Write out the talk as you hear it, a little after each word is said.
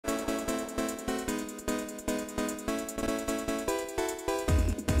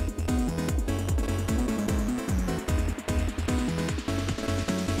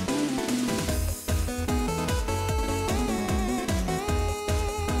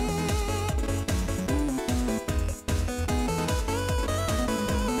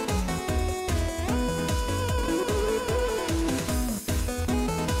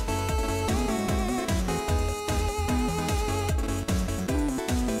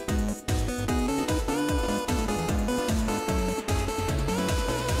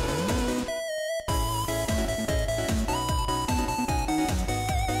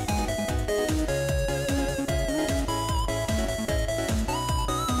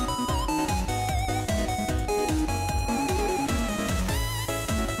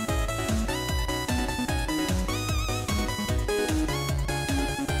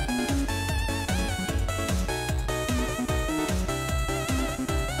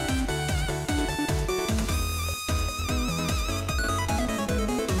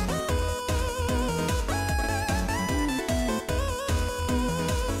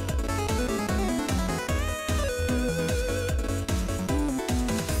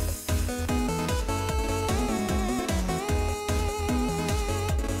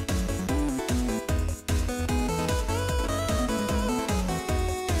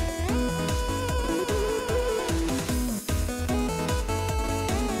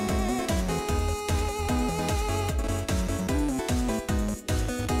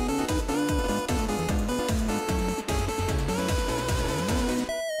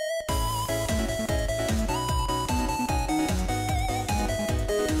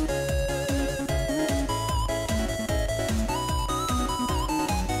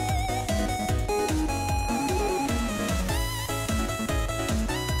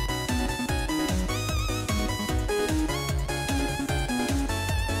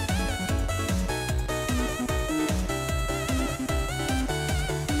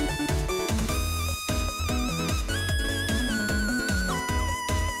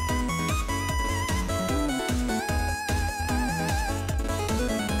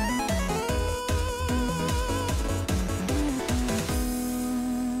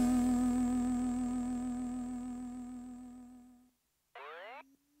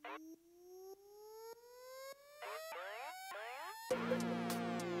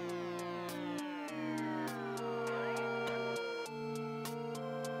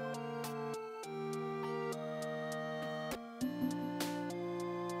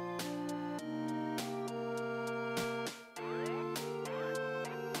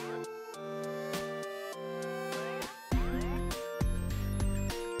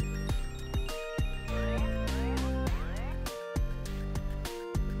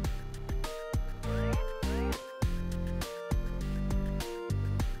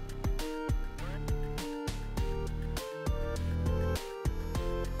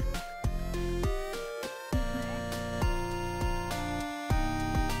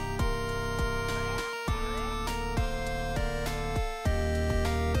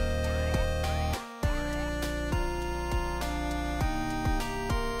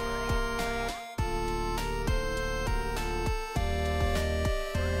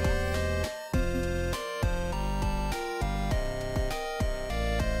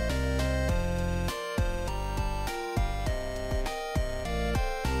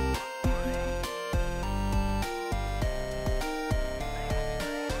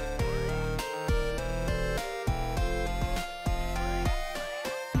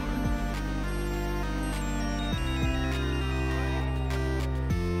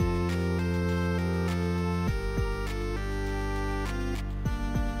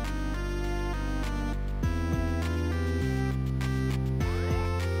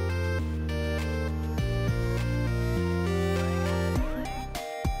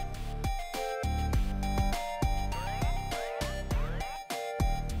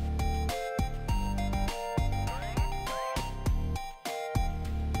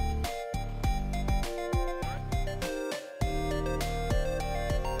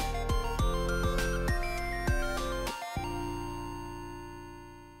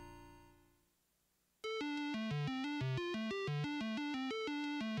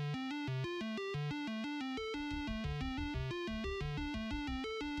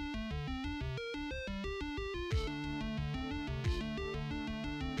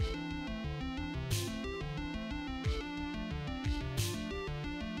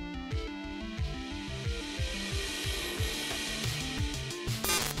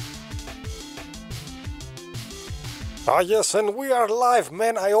Ah yes, and we are live,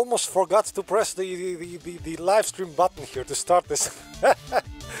 man. I almost forgot to press the live stream button here to start this.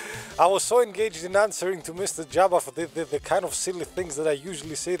 I was so engaged in answering to Mr. Jabba for the kind of silly things that I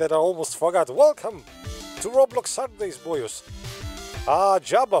usually say that I almost forgot. Welcome to Roblox Saturdays, boyos.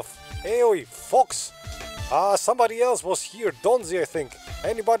 Jabba, AOE, Fox. Somebody else was here, Donzi, I think.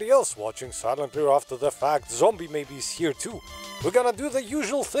 Anybody else watching silently after the fact? Zombie maybe is here too. We're gonna do the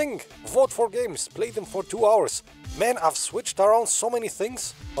usual thing. Vote for games, play them for 2 hours. Man, I've switched around so many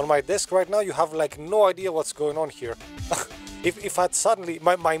things on my desk right now, you have like no idea what's going on here. if I'd suddenly,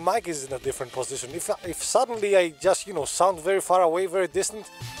 my mic is in a different position. If suddenly I just, sound very far away, very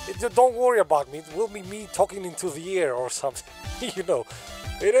distant, don't worry about me. It will be me talking into the air or something,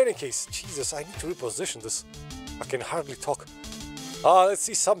 In any case, Jesus, I need to reposition this. I can hardly talk. Let's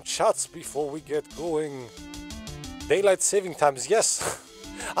see some chats before we get going. Daylight saving times, yes.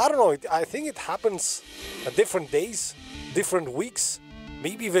 I don't know, I think it happens at different days, different weeks,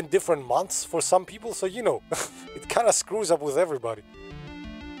 maybe even different months for some people, so it kind of screws up with everybody.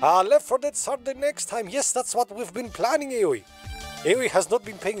 Left 4 Dead Saturday next time, yes, that's what we've been planning, AOE. AOE has not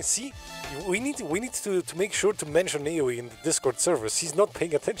been paying, see, we need to make sure to mention AOE in the Discord servers, he's not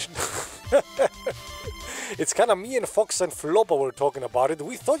paying attention. It's kind of me and Fox and Flopa were talking about it,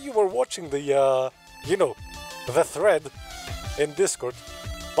 we thought you were watching the, the thread in Discord.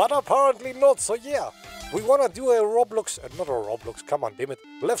 But apparently not, so yeah, we wanna do a Roblox, not a Roblox, come on, damn it,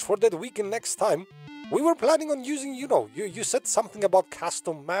 Left 4 Dead weekend next time. We were planning on using, you said something about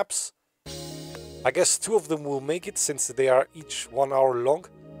custom maps. I guess 2 of them will make it since they are each 1 hour long.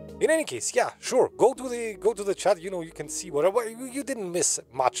 In any case, yeah, sure, go to the chat, you can see whatever, you didn't miss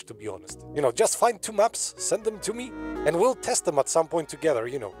much, to be honest. Just find 2 maps, send them to me, and we'll test them at some point together,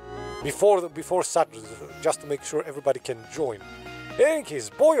 before Saturday, just to make sure everybody can join. In any case,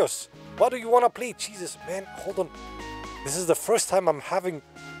 boyos, what do you want to play? Jesus, man, hold on. This is the first time I'm having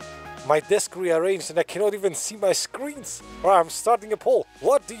my desk rearranged and I cannot even see my screens. Alright, I'm starting a poll.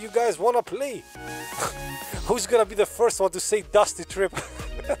 What do you guys want to play? Who's gonna be the first one to say Dusty Trip?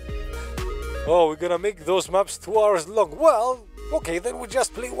 Oh, we're gonna make those maps 2 hours long. Well, okay, then we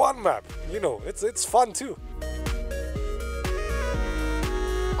just play 1 map. It's fun too.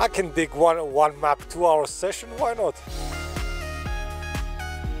 I can dig one map 2 hour session, why not?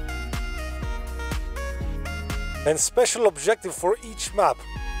 And special objective for each map.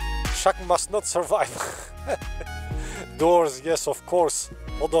 Shaq must not survive. Doors, yes, of course.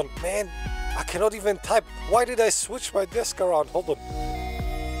 Hold on, man, I cannot even type. Why did I switch my desk around? Hold on.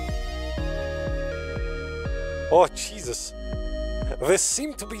 Oh, Jesus. This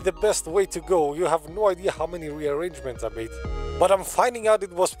seemed to be the best way to go. You have no idea how many rearrangements I made. But I'm finding out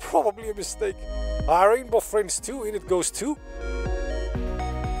it was probably a mistake. Rainbow Friends 2, in it goes 2.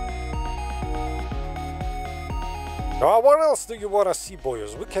 What else do you want to see,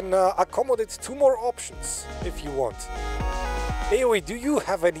 boyos? We can accommodate 2 more options, if you want. AOE, do you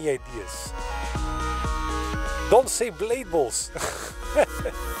have any ideas? Don't say Blade Balls.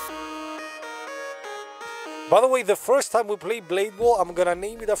 By the way, the first time we play Blade Ball, I'm gonna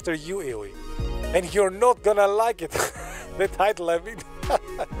name it after you, AOE. And you're not gonna like it. The title, I mean.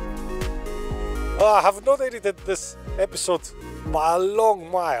 I have not edited this episode by a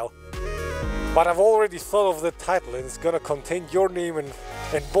long mile. But I've already thought of the title and it's gonna contain your name and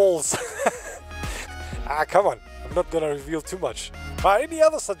balls. Come on, I'm not gonna reveal too much. Any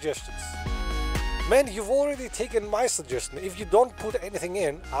other suggestions? Man, you've already taken my suggestion. If you don't put anything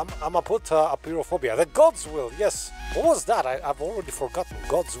in, I'm gonna put Apeirophobia. The God's Will, yes. What was that? I've already forgotten.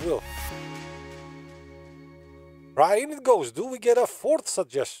 God's Will. Right, in it goes. Do we get a 4th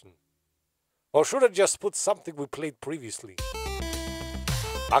suggestion? Or should I just put something we played previously?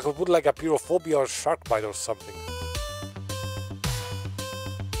 I could put like Apeirophobia or Sharkbite or something.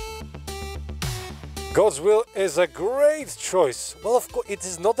 God's Will is a great choice. Well, of course, it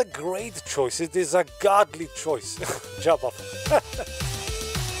is not a great choice. It is a godly choice. Jabba.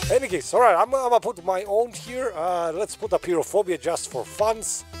 Any case, alright, I'm gonna put my own here. Let's put Apeirophobia just for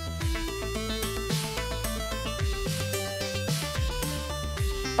funs.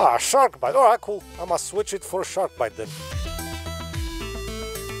 Sharkbite. Alright, cool. I'm gonna switch it for Sharkbite then.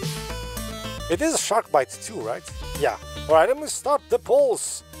 It is Sharkbite too, right? Yeah. Alright, let me start the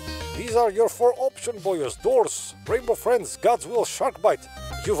polls. These are your 4 option, boyos. Doors, Rainbow Friends, God's Will, Sharkbite.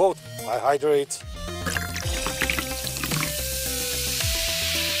 You vote. I hydrate.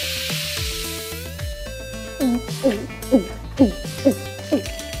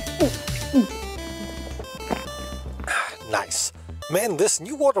 Nice. Man, this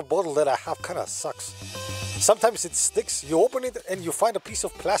new water bottle that I have kinda sucks. Sometimes it sticks, you open it and you find a piece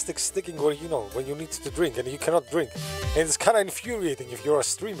of plastic sticking where, you know, when you need to drink and you cannot drink. And it's kind of infuriating if you're a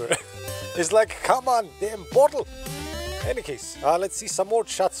streamer. It's like, come on, damn bottle. Any case, let's see some more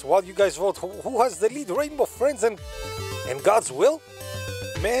chats while you guys vote. Who has the lead? Rainbow Friends and God's Will?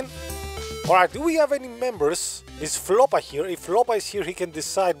 Man. Alright, do we have any members? Is Floppa here? If Floppa is here, he can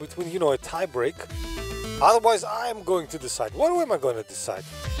decide between, you know, a tie break. Otherwise, I am going to decide. What am I going to decide?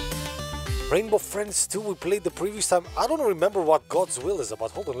 Rainbow Friends 2, we played the previous time. I don't remember what God's Will is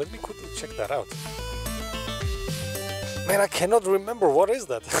about. Hold on, let me quickly check that out. Man, I cannot remember. What is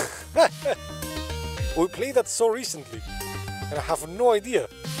that? We played that so recently. And I have no idea.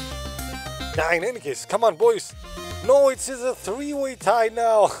 Nah, in any case, come on, boys. No, it's a three-way tie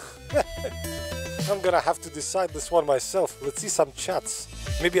now. I'm gonna have to decide this one myself. Let's see some chats.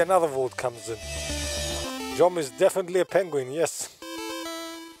 Maybe another vote comes in. Jom is definitely a penguin, yes.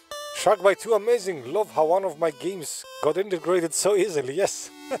 Sharkbite 2, amazing. Love how one of my games got integrated so easily,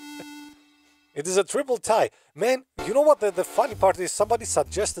 yes. It is a triple tie. Man, you know what the funny part is? Somebody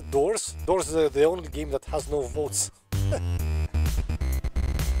suggested Doors. Doors is the only game that has no votes.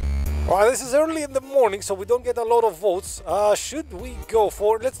 Alright, this is early in the morning, so we don't get a lot of votes. Should we go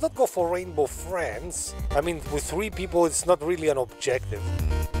for... Let's not go for Rainbow Friends. I mean, with 3 people, it's not really an objective.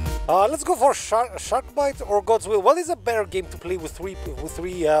 Let's go for Sharkbite or God's Will. What is a better game to play with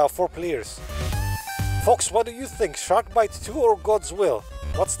 4 players? Fox, what do you think? Sharkbite 2 or God's Will?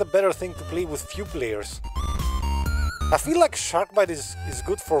 What's the better thing to play with few players? I feel like Sharkbite is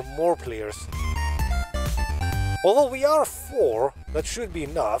good for more players. Although we are 4, that should be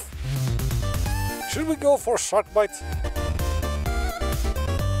enough. Should we go for Sharkbite?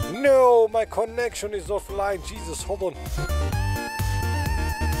 No, my connection is offline. Jesus, hold on.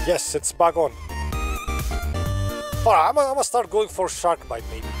 Yes, it's back on. Alright, I'm gonna start going for Sharkbite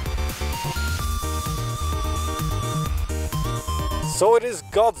maybe. So it is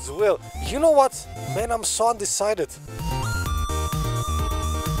God's Will. You know what? Man, I'm so undecided.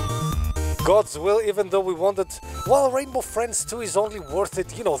 God's Will, even though we wanted... Well, Rainbow Friends 2 is only worth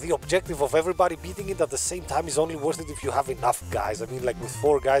it, you know, the objective of everybody beating it at the same time is only worth it if you have enough guys. I mean, like with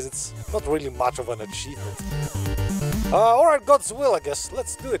 4 guys, it's not really much of an achievement. Alright, God's Will, I guess.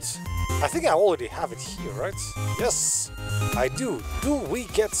 Let's do it. I think I already have it here, right? Yes, I do. Do we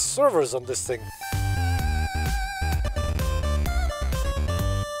get servers on this thing?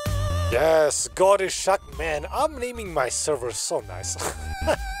 Yes, God is shocked, man. I'm naming my server so nice.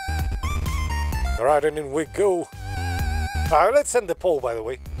 Alright, and in we go. Alright, let's end the poll, by the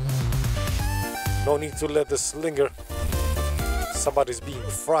way. No need to let this linger. Somebody's being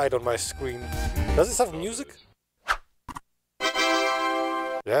fried on my screen. Does this have music?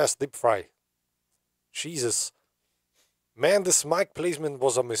 Yes, deep fry. Jesus. Man, this mic placement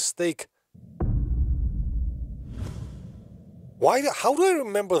was a mistake. Why? How do I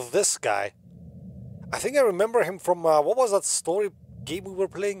remember this guy? I think I remember him from, what was that story game we were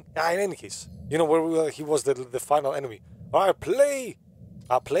playing? In any case. You know, where he was the final enemy. Alright, play!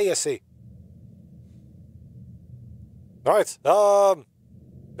 Play, I say. Alright,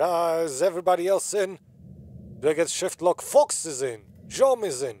 is everybody else in? Do I get shift lock? Fox is in. Jom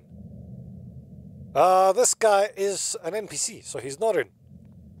is in. This guy is an NPC, so he's not in.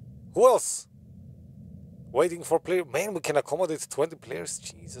 Who else? Waiting for player. Man, we can accommodate 20 players.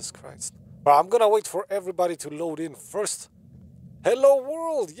 Jesus Christ. I'm gonna wait for everybody to load in first. Hello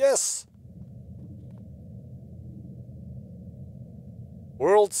world, yes.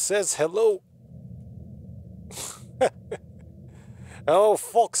 World says hello. Oh,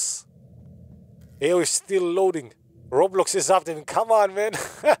 Fox. AO is still loading. Roblox is updating. Come on, man.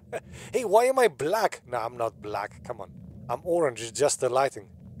 Hey, why am I black? Nah, I'm not black. Come on. I'm orange. It's just the lighting.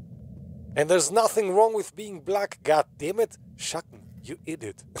 And there's nothing wrong with being black. God damn it. Shucken, you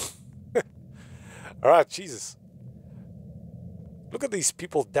idiot. Alright, Jesus. Look at these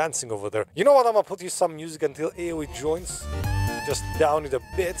people dancing over there. You know what? I'm gonna put you some music until AOE joins. Just down it a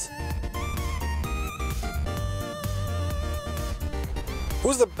bit.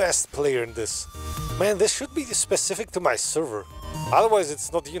 Who's the best player in this? Man, this should be specific to my server. Otherwise,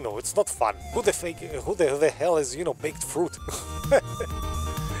 it's not, you know, it's not fun. Who the hell is, you know, baked fruit?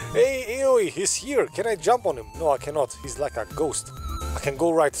 Hey, AOE, he's here. Can I jump on him? No, I cannot. He's like a ghost. I can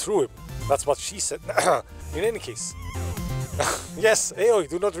go right through him. That's what she said. In any case. Yes, AOE,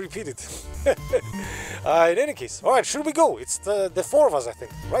 do not repeat it. In any case. Alright, should we go? It's the 4 of us, I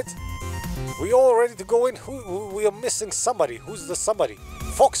think, right? We all ready to go in? We are missing somebody. Who's the somebody?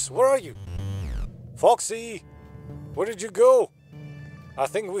 Fox, where are you? Foxy, where did you go? I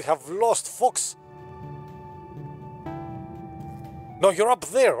think we have lost Fox. No, you're up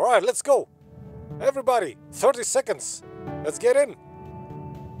there. Alright, let's go. Everybody, 30 seconds. Let's get in.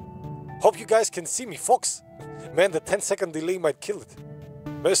 Hope you guys can see me, Fox. Man, the 10-second delay might kill it.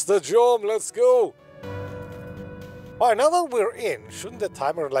 Mr. Jom, let's go. Alright, now that we're in, shouldn't the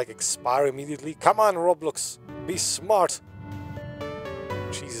timer like expire immediately? Come on, Roblox. Be smart.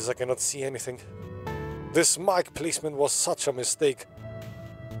 Jesus, I cannot see anything. This mic placement was such a mistake.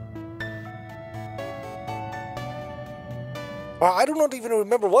 I do not even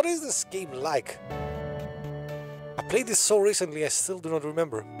remember. What is this game like? I played this so recently, I still do not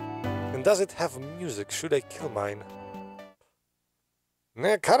remember. And does it have music? Should I kill mine?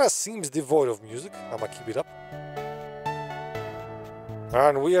 Nah, kinda seems devoid of music. I'ma keep it up.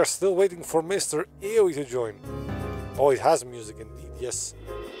 And we are still waiting for Mr. AOE to join. Oh, it has music indeed, yes.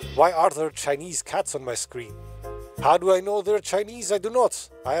 Why are there Chinese cats on my screen? How do I know they're Chinese? I do not.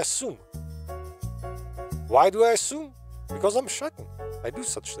 I assume. Why do I assume? Because I'm shocking. I do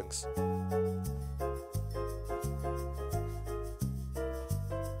such things.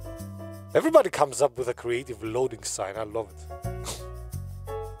 Everybody comes up with a creative loading sign. I love it.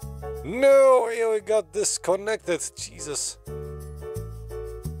 No, we got disconnected. Jesus.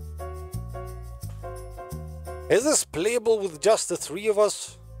 Is this playable with just the three of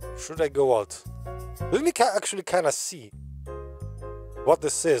us? Should I go out? Let me actually kind of see what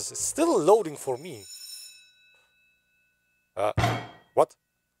this is. It's still loading for me. What?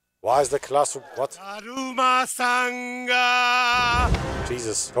 Why is the classroom? What?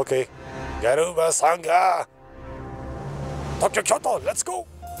 Jesus, okay. Garuma Sangha! Tokyo Kyoto, let's go!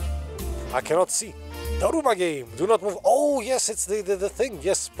 I cannot see. Daruma game, do not move. Oh, yes, it's the thing.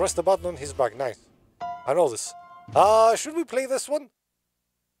 Yes, press the button on his back. Nice. I know this. Should we play this one?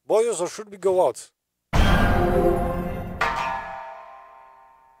 Boys, or should we go out?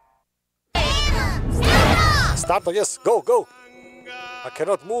 Start, yes, go, go! I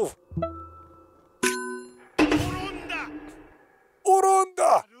cannot move.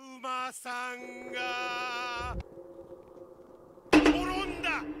 Urunda!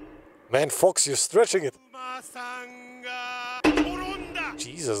 Man, Fox, you're stretching it.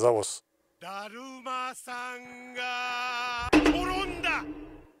 Jesus, that was...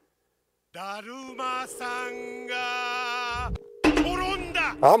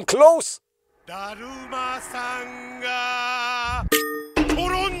 I'm close!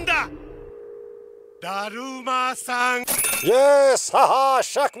 Yes! Haha!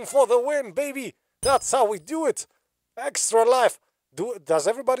 Shaken for the win, baby! That's how we do it! Extra life! Does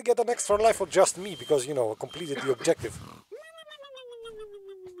everybody get an extra life or just me? Because, you know, I completed the objective.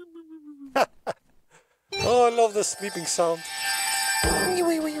 Oh, I love the sleeping sound.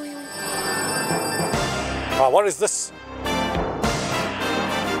 What is this?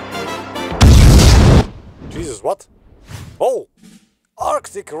 Jesus, what? Oh!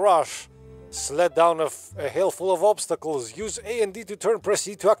 Arctic Rush! Sled down a hill full of obstacles. Use A and D to turn, press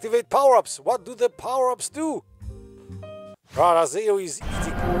E to activate power-ups. What do the power-ups do? Razeo is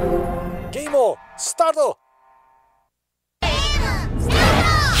eating. Game-o! Startle!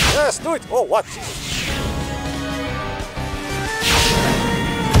 Yes, do it! Oh, what? Jesus.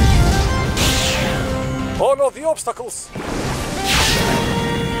 Oh no, the obstacles!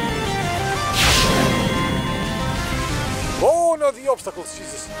 Oh no, the obstacles,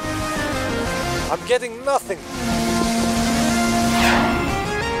 Jesus. I'm getting nothing.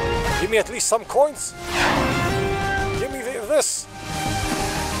 Give me at least some coins. Give me this.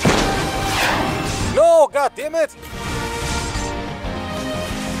 No, god damn it.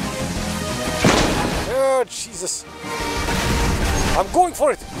 Oh, Jesus. I'm going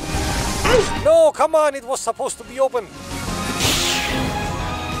for it. No, come on, it was supposed to be open.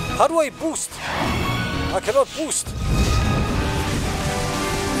 How do I boost? I cannot boost.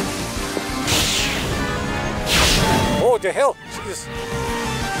 Oh, the hell! Jesus.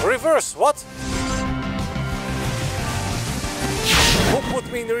 Reverse, what? Who put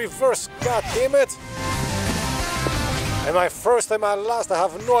me in reverse? God damn it! Am I first? Am I last? I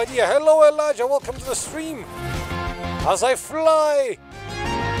have no idea. Hello, Elijah. Welcome to the stream. As I fly.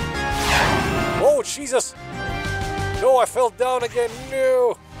 Oh, Jesus. No, I fell down again.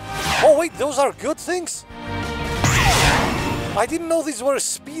 No. Oh, wait. Those are good things? I didn't know these were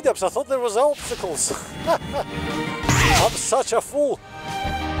speed ups. I thought there was obstacles. I'm such a fool.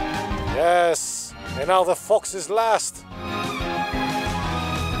 Yes. And now the fox is last.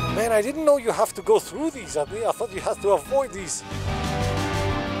 Man, I didn't know you have to go through these. I thought you had to avoid these.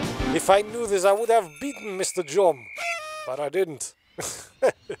 If I knew this, I would have beaten Mr. Jom. But I didn't.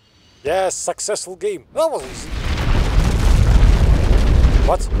 Yes, successful game. That was easy.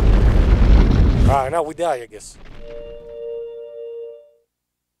 What? Ah, now we die, I guess.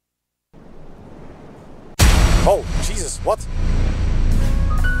 Oh, Jesus, what?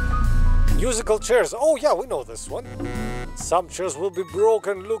 Musical chairs. Oh, yeah, we know this one. Some chairs will be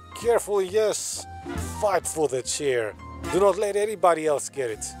broken. Look carefully, yes. Fight for the chair. Do not let anybody else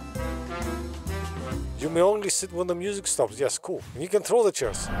get it. You may only sit when the music stops. Yes, cool. And you can throw the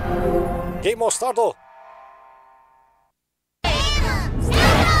chairs. Game mode start.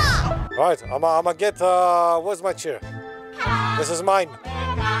 Right, I'ma get, where's my chair? This is mine.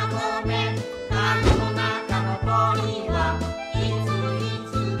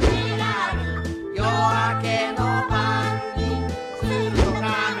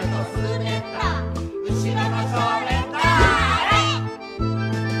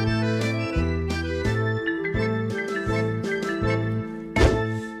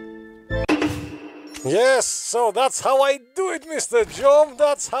 Yes, so that's how I do it, Mr. Jom.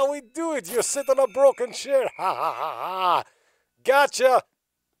 That's how we do it. You sit on a broken chair. Ha ha ha ha. Gotcha.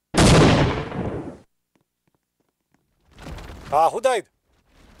 Who died?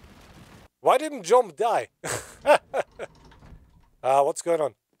 Why didn't Jom die? What's going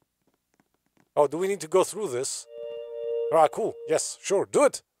on? Oh, do we need to go through this? Cool. Yes, sure. Do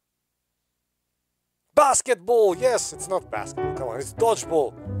it. Basketball. Yes, it's not basketball. Come on, it's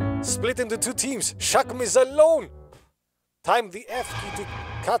dodgeball. Split into two teams. Shakum is alone. Time the F key to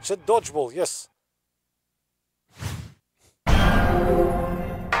catch a dodgeball. Yes.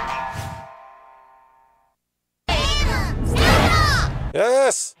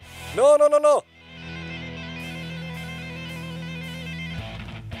 Yes. No, no, no, no.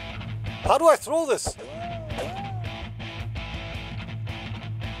 How do I throw this?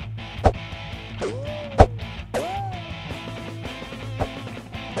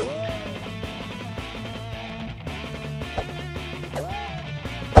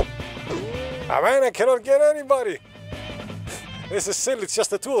 Ah, man, I cannot get anybody. This is silly, it's just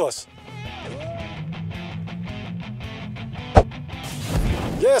the two of us.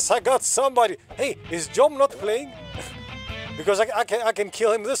 Yes, I got somebody. Hey, is Jom not playing? Because I can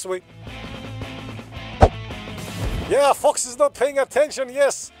kill him this way. Yeah, Fox is not paying attention,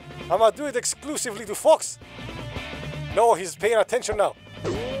 yes. I'm gonna do it exclusively to Fox. No, he's paying attention now.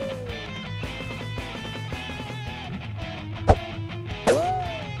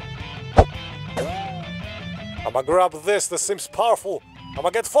 I'm gonna grab this seems powerful. I'm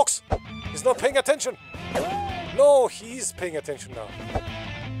gonna get Fox. He's not paying attention. No, he's paying attention now.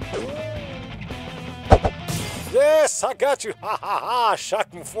 Yes, I got you. Ha ha ha.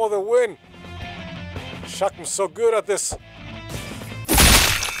 Shakum for the win. Shakum's so good at this.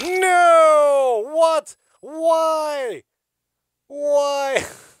 No! What? Why? Why?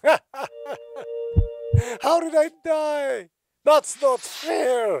 How did I die? That's not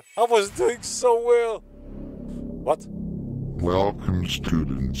fair. I was doing so well. What? Welcome,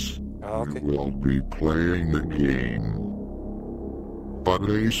 students. Okay. We will be playing a game, but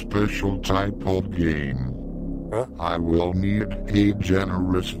a special type of game. Huh? I will need a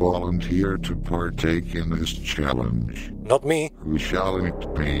generous volunteer to partake in this challenge. Not me. Who shall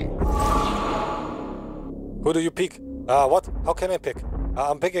it be? Who do you pick? What? How can I pick?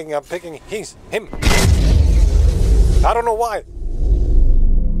 I'm picking him. I don't know why.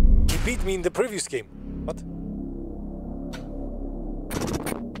 He beat me in the previous game. What?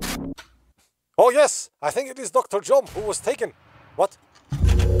 Oh yes, I think it is Dr. Jom who was taken. What?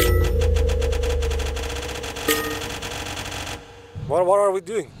 What are we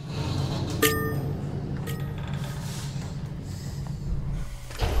doing?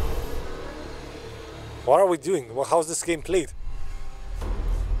 What are we doing? Well, how's this game played?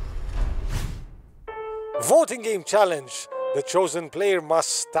 Voting game challenge. The chosen player must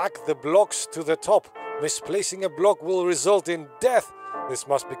stack the blocks to the top. Misplacing a block will result in death. This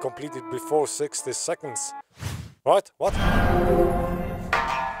must be completed before 60 seconds. Right? What?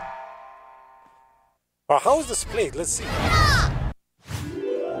 How is this played? Let's see.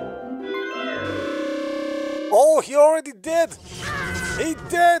 Oh, he already did! He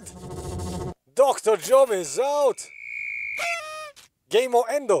did! Dr. Jom is out! Game or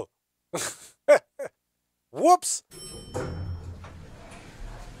endo. Whoops!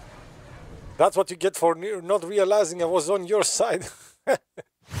 That's what you get for not realizing I was on your side.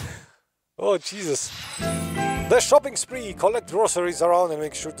 Oh, Jesus. The shopping spree. Collect groceries around and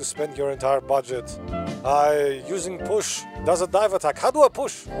make sure to spend your entire budget. Using push does a dive attack. How do I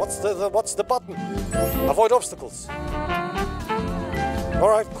push? What's the button? Avoid obstacles.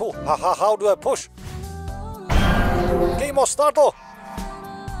 Alright, cool. How do I push? Game or starto.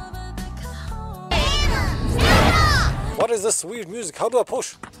 What is this weird music? How do I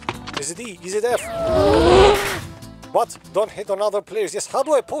push? Is it E? Is it F? What? Don't hit on other players. Yes, how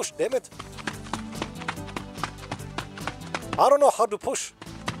do I push? Damn it. I don't know how to push.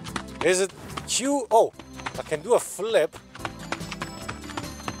 Is it Q? Oh, I can do a flip.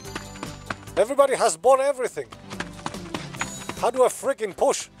 Everybody has bought everything. How do I freaking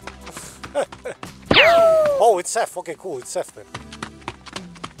push? Oh, it's F. Okay, cool. It's F then.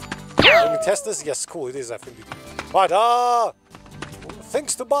 Let me test this. Yes, cool. It is F indeed. Right,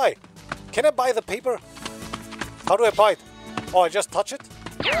 things to buy. Can I buy the paper? How do I buy it? Oh, I just touch it?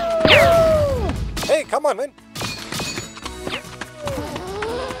 Hey, come on, man.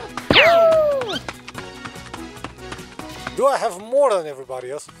 Do I have more than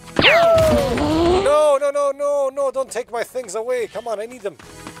everybody else? No, no, no, no, no, don't take my things away. Come on, I need them.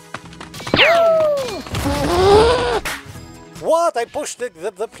 What? I pushed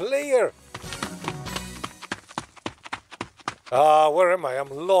the player. Where am I? I'm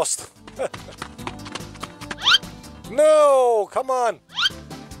lost. No, come on.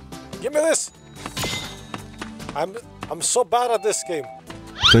 Give me this. I'm so bad at this game.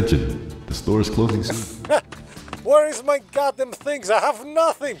 Attention, the store is closing soon. Where is my goddamn things? I have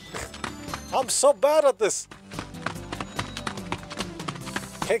nothing. I'm so bad at this.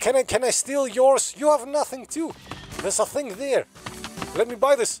 Can I steal yours? You have nothing too. There's a thing there. Let me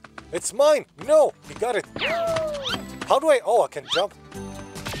buy this. It's mine. No, he got it. How do I? Oh, I can jump.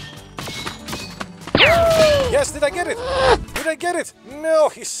 Yes, did I get it? Did I get it? No,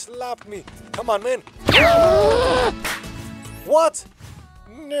 he slapped me. Come on, man. What?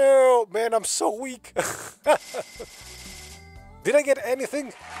 No, man, I'm so weak. Did I get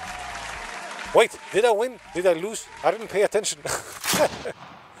anything? Wait, did I win? Did I lose? I didn't pay attention.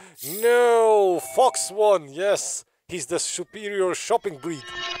 No, Fox won, yes. He's the superior shopping breed.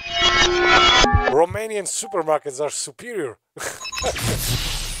 Romanian supermarkets are superior.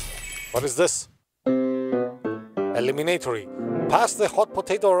 What is this? Eliminatory. Pass the hot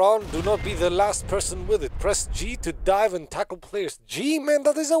potato around, do not be the last person with it. Press G to dive and tackle players. G, man,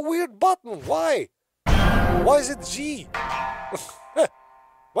 that is a weird button. Why? Why is it G?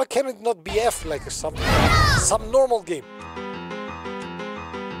 Why can it not be F like some normal game?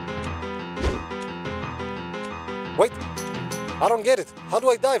 Wait, I don't get it. How do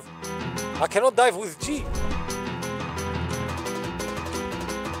I dive? I cannot dive with G.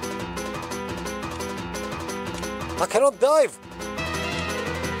 I cannot dive.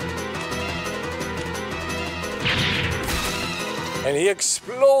 And he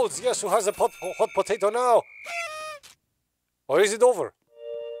explodes. Yes, who has a hot potato now? Or is it over?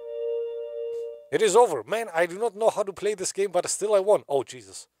 It is over. Man, I do not know how to play this game, but still I won. Oh,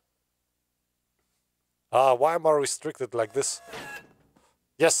 Jesus. Why am I restricted like this?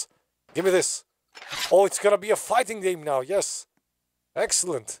 Yes, give me this. Oh, it's gonna be a fighting game now. Yes.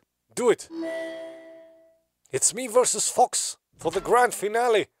 Excellent. Do it. It's me versus Fox for the grand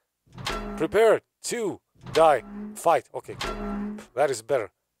finale. Prepare to die. Fight. Okay. That is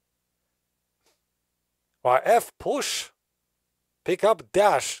better. F push. Pick up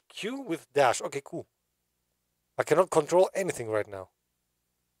dash. Q with dash. Okay, cool. I cannot control anything right now.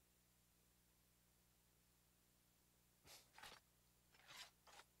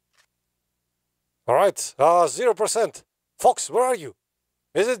 Alright. 0%. Fox, where are you?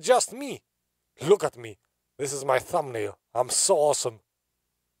 Is it just me? Look at me. This is my thumbnail. I'm so awesome.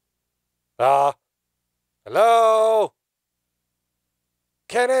 Hello?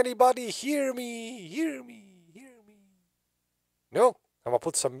 Can anybody hear me? Hear me? Hear me? No? I'm gonna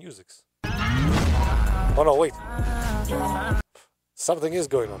put some musics. Oh no, wait. Something is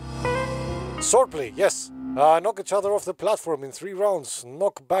going on. Swordplay, yes. Knock each other off the platform in 3 rounds.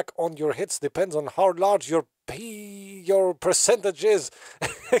 Knock back on your hits depends on how large your percentage is.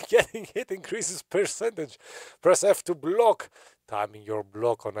 Getting hit increases percentage. Press F to block. Timing your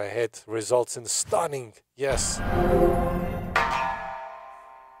block on a hit results in stunning. Yes.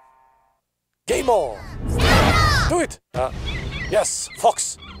 Game on. Do it. Yes,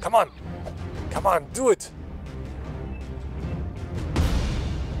 Fox. Come on. Come on, do it.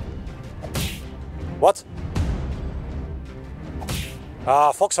 What?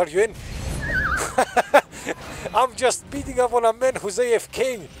 Fox, are you in? I'm just beating up on a man who's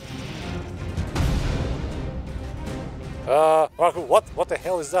AFK. What the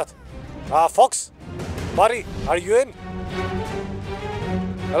hell is that? Fox? Buddy, are you in?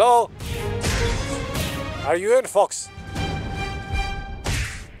 Hello? Are you in, Fox?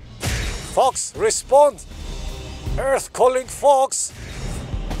 Fox, respond! Earth calling Fox!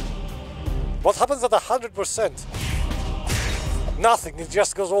 What happens at 100%? Nothing, it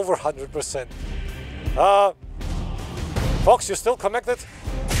just goes over 100%. Fox, you still connected?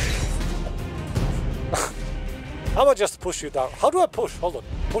 I'ma just push you down. How do I push? Hold on.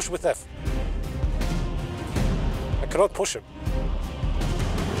 Push with F. I cannot push him.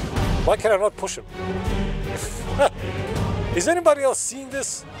 Why can I not push him? Is anybody else seeing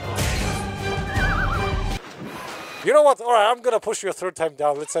this? You know what? Alright, I'm gonna push you a third time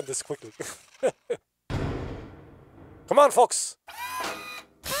down. Let's end this quickly. Come on, Fox.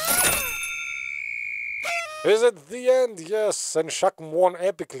 Is it the end? Yes, and Shaq won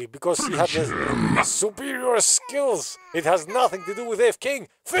epically because he had the superior skills. It has nothing to do with AFKing.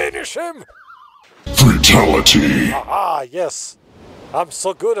 Finish him! Fatality. Ah, yes. I'm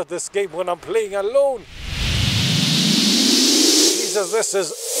so good at this game when I'm playing alone. Jesus, this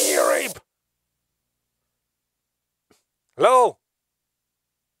is ear rape. Hello?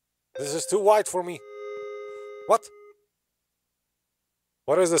 This is too wide for me. What?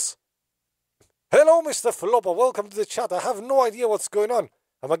 What is this? Hello, Mr. Flopper. Welcome to the chat. I have no idea what's going on.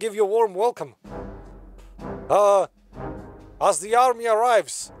 I'm gonna give you a warm welcome. As the army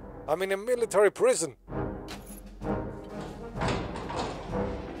arrives, I'm in a military prison.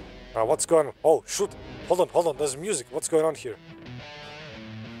 What's going on? Oh, shoot. Hold on. There's music. What's going on here?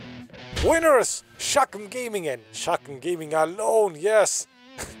 Winners! Shaq Gaming and Shaq Gaming alone, yes!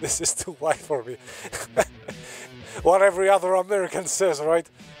 This is too wide for me. What every other American says, right?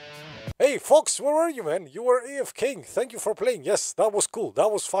 Hey, Fox, where are you, man? You were AFKing. Thank you for playing. Yes, that was cool. That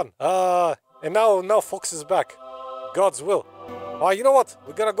was fun. And now Fox is back. God's will. You know what?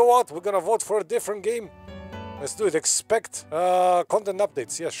 We're gonna go out. We're gonna vote for a different game. Let's do it. Expect content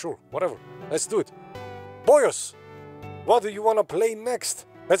updates. Yeah, sure. Whatever. Let's do it. Boyos, what do you want to play next?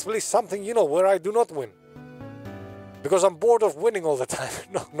 Let's play something, you know, where I do not win. Because I'm bored of winning all the time.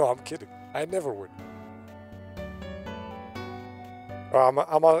 No, I'm kidding. I never win. I'm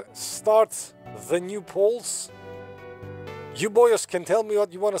gonna start the new polls. You boys can tell me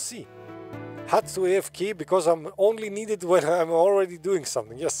what you want to see. Had to AFK because I'm only needed when I'm already doing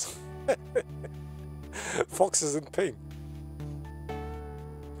something. Yes. Fox is in pain.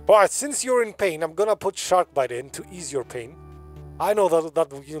 Alright, since you're in pain, I'm gonna put Sharkbite in to ease your pain. I know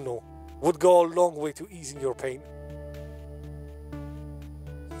that you know would go a long way to easing your pain.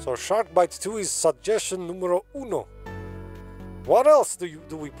 So Sharkbite 2 is suggestion numero uno. What else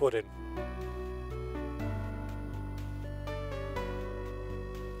do we put in?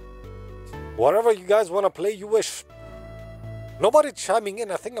 Whatever you guys want to play, you wish. Nobody chiming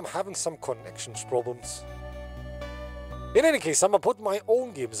in. I think I'm having some connections problems. In any case, I'm gonna put my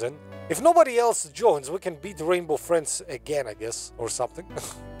own games in. If nobody else joins, we can beat Rainbow Friends again, I guess, or something.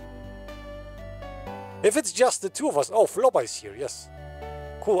 If it's just the two of us... Oh, Floppa is here, yes.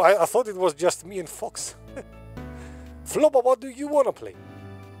 Cool, I thought it was just me and Fox. Floppa, what do you want to play?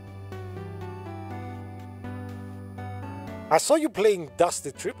 I saw you playing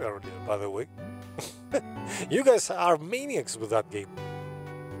Dusty Trip earlier, by the way. You guys are maniacs with that game.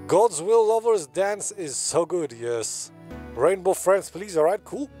 God's Will Lovers Dance is so good, yes. Rainbow Friends, please, alright,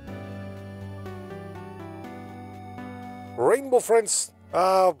 cool. Rainbow Friends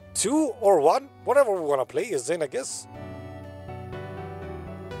 2 or 1, whatever we want to play is in, I guess.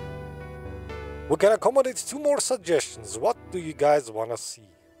 We can accommodate 2 more suggestions. What do you guys want to see?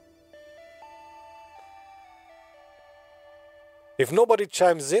 If nobody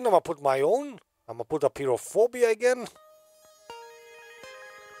chimes in, I'm gonna put my own. I'm gonna put Apeirophobia again.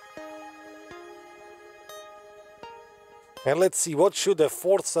 And let's see, what should the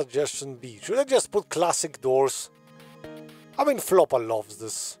 4th suggestion be? Should I just put Classic Doors? I mean, Floppa loves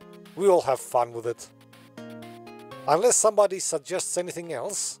this. We all have fun with it. Unless somebody suggests anything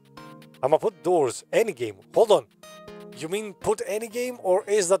else, I'm gonna put Doors. Any game. Hold on. You mean put any game, or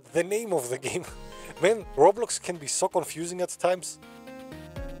is that the name of the game? Man, Roblox can be so confusing at times.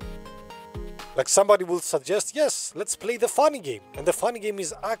 Like somebody will suggest, yes, let's play the funny game. And the funny game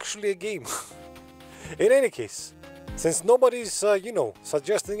is actually a game. In any case, since nobody's, you know,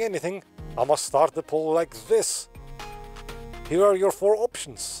 suggesting anything, I must start the poll like this. Here are your 4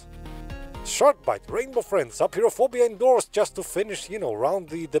 options. Sharkbite, Rainbow Friends, Apeirophobia, and Doors, just to finish, you know, round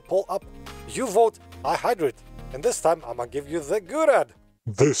the poll up. You vote, I hydrate. And this time, I'm gonna give you the good ad.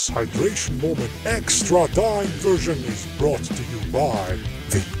 This Hydration Moment Extra Time version is brought to you by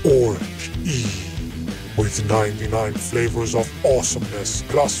the Orange E. With 99 flavors of awesomeness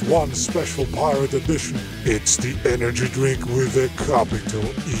plus 1 special pirate edition, it's the energy drink with a capital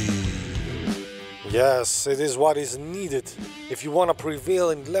E. Yes, it is what is needed if you want to prevail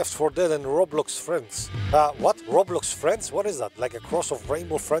in Left 4 Dead and Roblox Friends. What? Roblox Friends? What is that? Like a cross of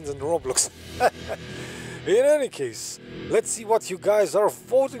Rainbow Friends and Roblox? In any case, let's see what you guys are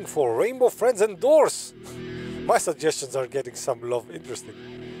voting for. Rainbow Friends and Doors. My suggestions are getting some love. Interesting.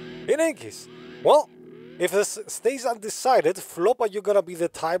 In any case, well, if this stays undecided, Floppa, you're gonna be the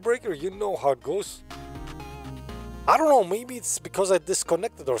tiebreaker. You know how it goes. I don't know, maybe it's because I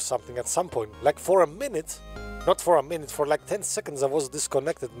disconnected or something at some point. Like for a minute, not for a minute, for like 10 seconds I was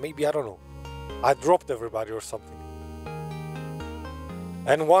disconnected. Maybe, I don't know. I dropped everybody or something.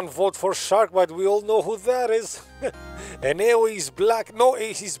 And one vote for Sharkbite, we all know who that is. And AOE is black. No,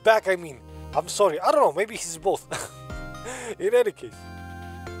 he's back, I mean. I'm sorry, I don't know, maybe he's both. In any case.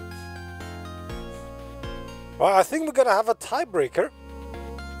 Well, I think we're gonna have a tiebreaker.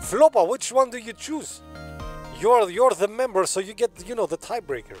 Floppa, which one do you choose? You're the member, so you get, you know, the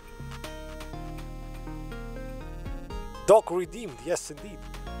tiebreaker. Doc redeemed, yes indeed.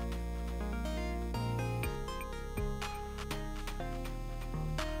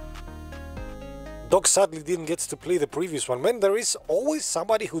 Doc sadly didn't get to play the previous one. Man, there is always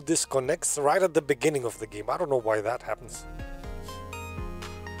somebody who disconnects right at the beginning of the game. I don't know why that happens.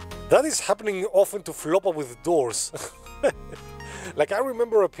 That is happening often to Floppa with doors. Like, I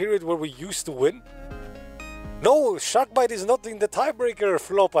remember a period where we used to win. No, Sharkbite is not in the tiebreaker,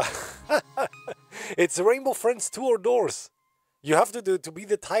 Floppa. It's Rainbow Friends 2 or doors. You have to do to be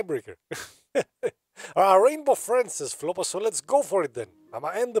the tiebreaker. Rainbow Friends says Floppa, so let's go for it then. I'ma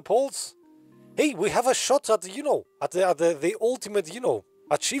end the polls. Hey, we have a shot at, you know, at the ultimate, you know,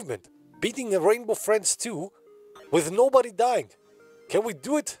 achievement. Beating a Rainbow Friends 2 with nobody dying. Can we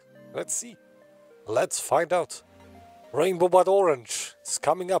do it? Let's see. Let's find out. Rainbow but orange. It's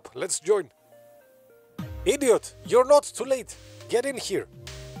coming up. Let's join. Idiot, you're not too late. Get in here.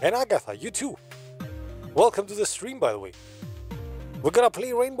 And Agatha, you too. Welcome to the stream, by the way. We're gonna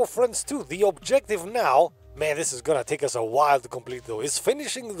play Rainbow Friends 2. The objective now, man, this is gonna take us a while to complete though, is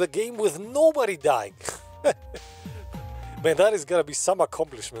finishing the game with nobody dying. Man, that is gonna be some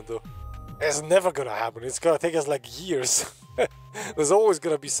accomplishment though. It's never gonna happen. It's gonna take us like years. There's always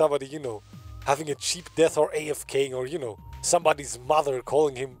gonna be somebody, you know, having a cheap death or AFKing, or, you know, somebody's mother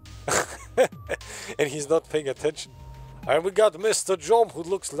calling him and he's not paying attention. And we got Mr. Jom, who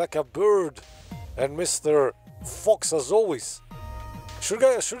looks like a bird, and Mr. Fox as always. Should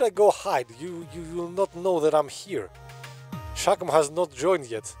I go hide? You will not know that I'm here. Shakum has not joined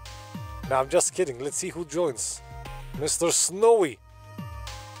yet. Nah, I'm just kidding. Let's see who joins. Mr. Snowy.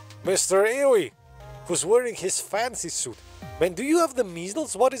 Mr. AOE, who's wearing his fancy suit. Man, do you have the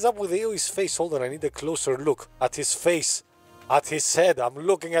measles? What is up with AOE's face? Hold on, I need a closer look at his face. At his head. I'm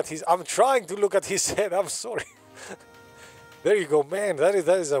trying to look at his head. I'm sorry. There you go, man. That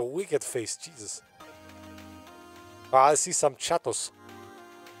is a wicked face. Jesus. I see some chatos.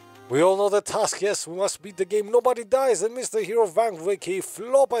 We all know the task. Yes, we must beat the game. Nobody dies. And Mr. Hero Vank aka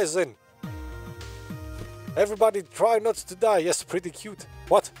Floppa is in. Everybody try not to die. Yes, pretty cute.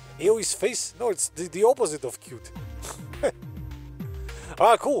 What? AOE's face? No, it's the opposite of cute.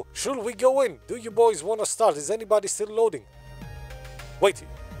 Cool. Should we go in? Do you boys want to start? Is anybody still loading? Wait.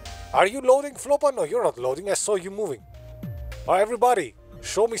 Are you loading, Floppa? No, you're not loading. I saw you moving. Everybody,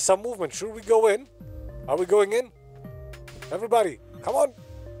 show me some movement. Should we go in? Are we going in? Everybody, come on.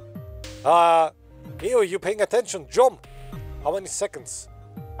 AOE, you paying attention? Jump. How many seconds?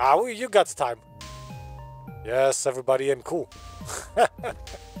 You got time. Yes, everybody in. Cool.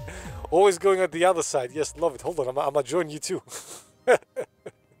 Always going at the other side. Yes, love it. Hold on, I'm gonna join you too. We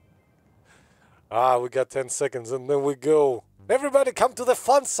got 10 seconds and then we go. Everybody come to the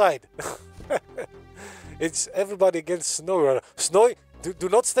fun side. It's everybody against Snowy. Snowy, do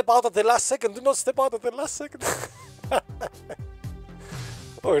not step out at the last second. Do not step out at the last second.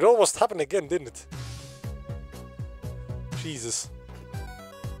 Oh, it almost happened again, didn't it? Jesus.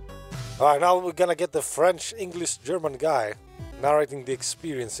 Alright, now we're gonna get the French, English, German guy narrating the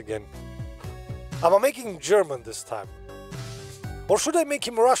experience again. I'm making him German this time. Or should I make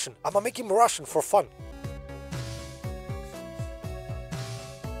him Russian? I'm gonna make him Russian for fun.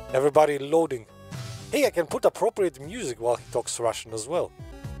 Everybody loading. Hey, I can put appropriate music while he talks Russian as well.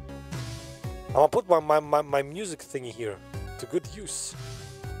 I'm gonna put my music thingy here to good use.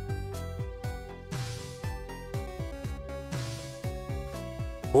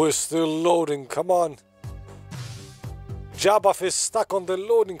 We're still loading, come on. Jabuff is stuck on the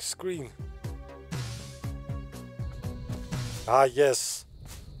loading screen. Yes.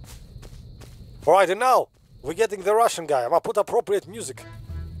 Alright, and now we're getting the Russian guy. I'm gonna put appropriate music.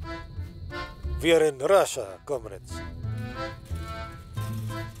 We're in Russia, comrades.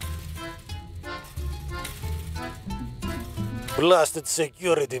 Blasted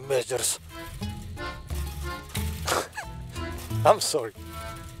security measures. I'm sorry.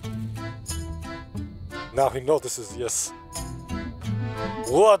 Now he notices, yes.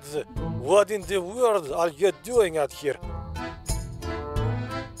 What in the world are you doing out here?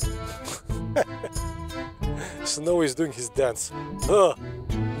 Snow is doing his dance.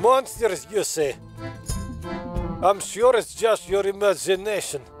 Monsters, you say? I'm sure it's just your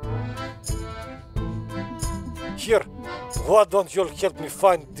imagination. Here, why don't you help me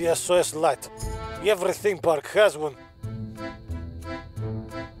find the SOS light? Every theme park has one.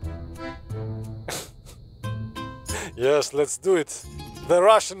 Yes, let's do it. The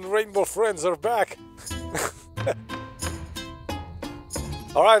Russian Rainbow Friends are back.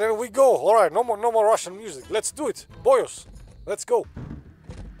 Alright, and we go. Alright, no more Russian music. Let's do it. Boyos, let's go.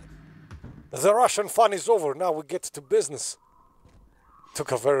 The Russian fun is over. Now we get to business.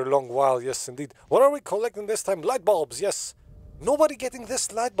 Took a very long while, yes indeed. What are we collecting this time? Light bulbs, yes. Nobody getting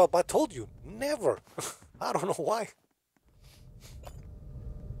this light bulb, I told you. Never. I don't know why.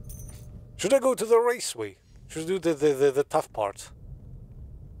 Should I go to the raceway? Should I do the tough part?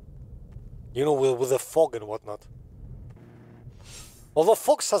 You know, with the fog and whatnot. Although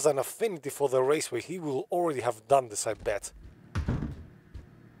Fox has an affinity for the raceway, he will already have done this, I bet.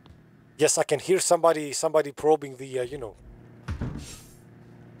 Yes, I can hear somebody probing the, you know,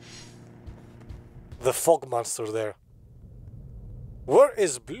 the fog monster there. Where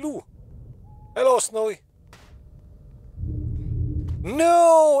is Blue? Hello, Snowy.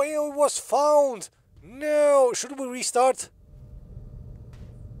 No, it was found. No, should we restart?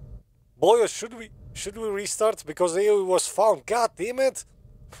 Boy, should we restart because AOE was found? God damn it!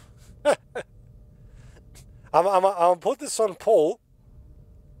 I'm put this on poll.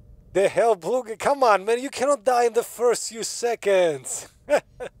 The hell, Blue? Come on, man! You cannot die in the first few seconds.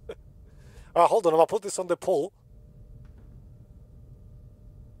 Hold on, I'm gonna put this on the poll.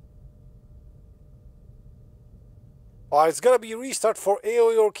 Alright, it's gonna be restart for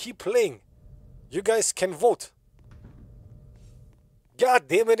AOE or keep playing. You guys can vote. God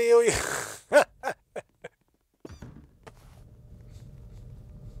damn it, AOE.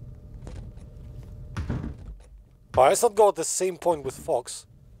 Alright, let's not go at the same point with Fox.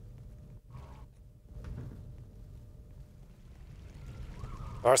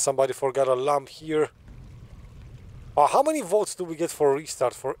 Alright, somebody forgot a lamp here. How many votes do we get for a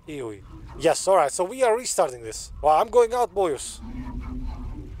restart for AOE? Yes, alright, so we are restarting this. Well, I'm going out, boys.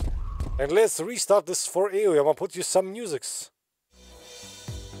 And let's restart this for AOE. I'm gonna put you some musics.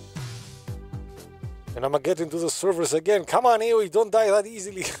 And I'm gonna get into the servers again. Come on, AOE, don't die that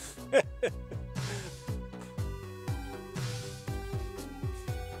easily.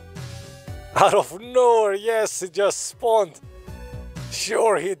 Out of nowhere, yes, it just spawned.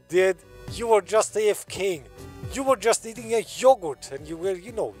 Sure he did. You were just AFKing. You were just eating a yogurt, and you were,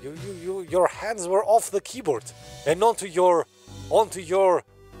 you know, your hands were off the keyboard and onto your yogurt.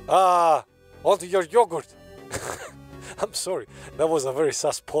 I'm sorry, that was a very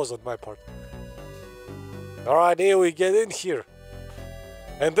sus pause on my part. Alright, AOE, get in here.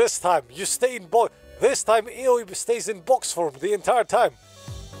 And this time, you stay in box. This time, AOE stays in box form the entire time.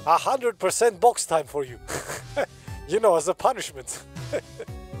 100% box time for you. You know, as a punishment.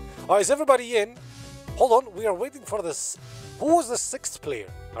 Alright, is everybody in? Hold on, we are waiting for this. Who was the 6th player?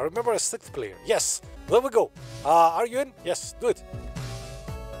 I remember a 6th player. Yes, there we go. Are you in? Yes, do it.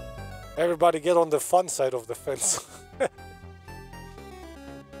 Everybody get on the fun side of the fence.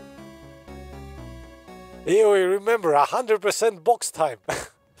 AOE, remember, 100% box time.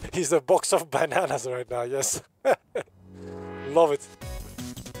 He's a box of bananas right now, yes. Love it.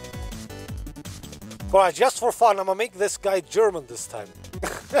 Alright, just for fun, I'm gonna make this guy German this time.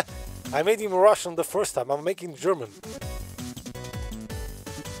 I made him Russian the first time, I'm making German.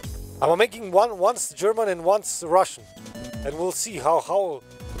 I'm making once German and once Russian. And we'll see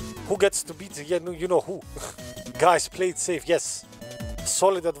who gets to beat, yeah, you know who. Guys, play it safe, yes.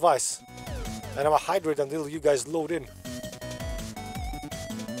 Solid advice. And I'm gonna hydrate until you guys load in.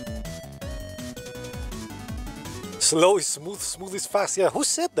 Slow is smooth, smooth is fast. Yeah, who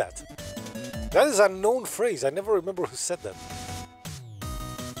said that? That is a known phrase. I never remember who said that.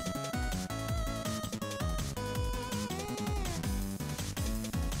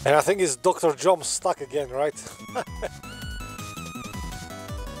 And I think it's Dr. Jom stuck again, right?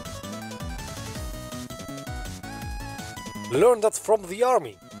 Learn that from the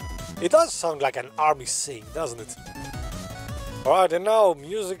army. It does sound like an army saying, doesn't it? Alright, and now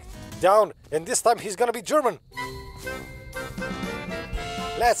music down. And this time he's gonna be German.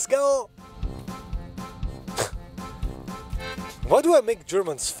 Let's go! Why do I make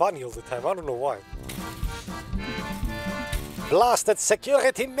Germans funny all the time? I don't know why. Blasted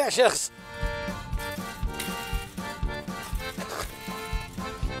security measures!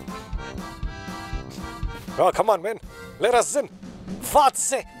 Oh, come on, man. Let us in.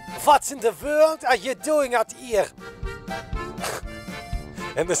 What in the world are you doing out here?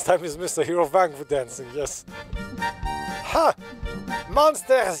 And this time is Mr. Hero Vang dancing, yes. Ha!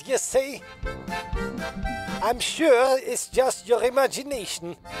 Monsters, you see? I'm sure it's just your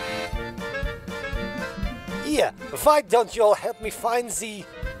imagination. Here, why don't you all help me find the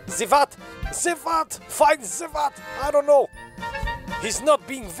what? The what? Find the what? I don't know. He's not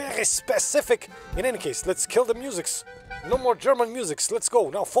being very specific. In any case, let's kill the musics. No more German musics. Let's go.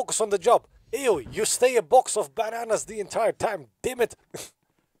 Now focus on the job. Ew, you stay a box of bananas the entire time. Damn it.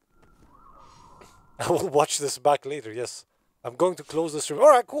 I will watch this back later, yes. I'm going to close this room.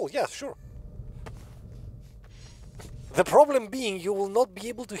 Alright, cool. Yeah, sure. The problem being you will not be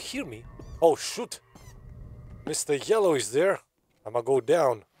able to hear me. Oh, shoot. Mr. Yellow is there. I'm gonna go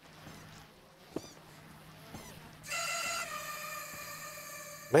down.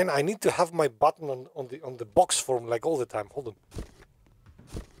 Man, I need to have my button on the box form like all the time. Hold on.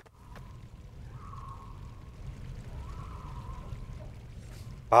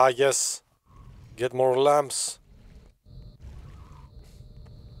 Ah, yes. Get more lamps.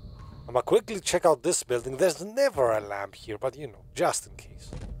 I'm gonna quickly check out this building. There's never a lamp here, but you know, just in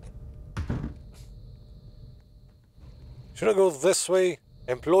case. Should I go this way?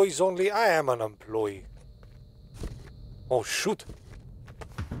 Employees only? I am an employee. Oh, shoot.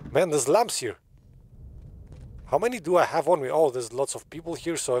 Man, there's lamps here. How many do I have on me? Oh, there's lots of people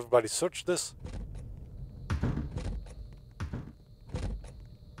here, so everybody search this.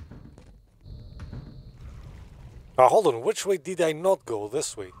 Hold on, which way did I not go?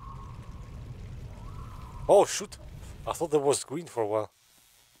 This way. Oh, shoot. I thought there was green for a while.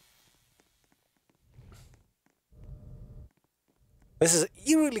 This is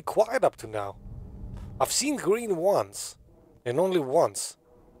eerily quiet up to now. I've seen green once. And only once.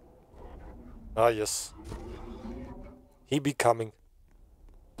 Ah, yes. He be coming.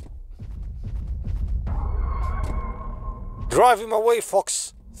 Drive him away,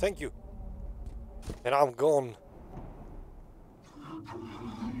 Fox. Thank you. And I'm gone.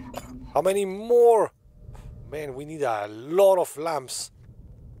 How many more? Man, we need a lot of lamps.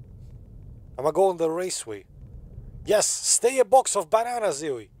 I'm gonna go on the raceway. Yes, stay a box of bananas,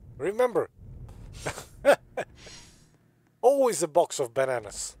 Zoe. Remember. Always a box of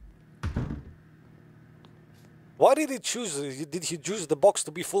bananas. Why did he choose? Did he choose the box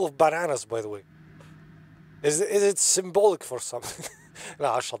to be full of bananas, by the way? Is it symbolic for something?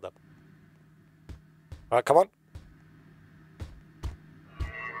 Nah, shut up. Alright, come on.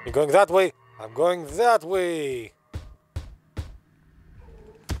 You're going that way. I'm going that way.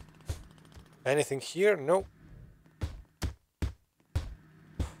 Anything here? No.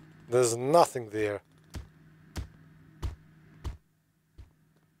 There's nothing there.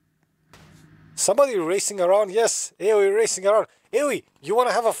 Somebody racing around? Yes, Aoi racing around. Aoi, you want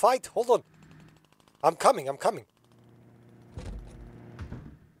to have a fight? Hold on. I'm coming, I'm coming.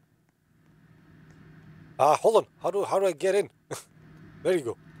 Hold on. How do I get in? There you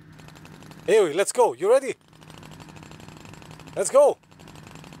go. Aoi, let's go. You ready? Let's go.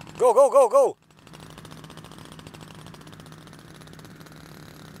 Go, go, go, go.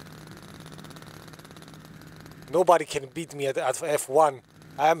 Nobody can beat me at F1.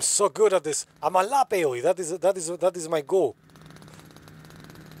 I am so good at this. I'm a lap Aoi. That is my goal.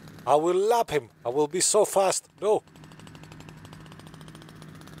 I will lap him. I will be so fast. No.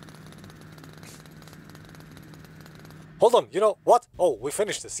 Hold on. You know what? Oh, we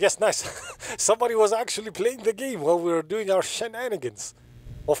finished this. Yes, nice. Somebody was actually playing the game while we were doing our shenanigans.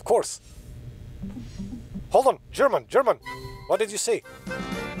 Of course. Hold on. German. German. What did you say?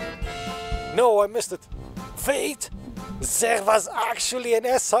 No, I missed it. Wait. There was actually an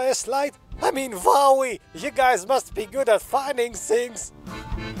SOS light? I mean, wowie! You guys must be good at finding things!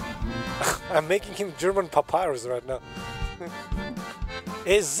 I'm making him German papyrus right now.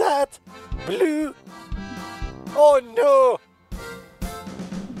 Is that blue? Oh no!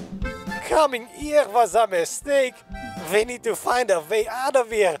 Coming here was a mistake! We need to find a way out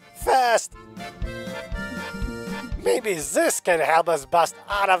of here, fast! Maybe this can help us bust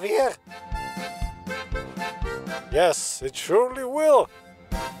out of here? Yes, it surely will.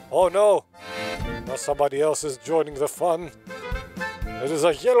 Oh no, now somebody else is joining the fun. It is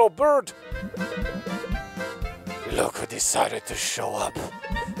a yellow bird. Look who decided to show up.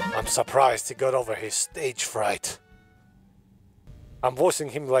 I'm surprised he got over his stage fright. I'm voicing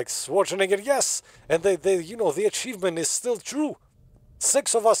him like Schwarzenegger, yes, and the achievement is still true.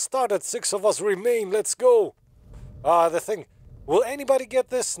 6 of us started, 6 of us remain, let's go. The thing, will anybody get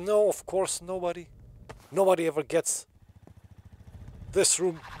this? No, of course, nobody. Nobody ever gets this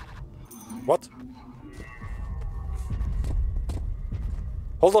room. What?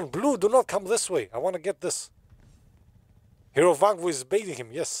 Hold on, Blue, do not come this way. I want to get this. Hero Vangu is baiting him,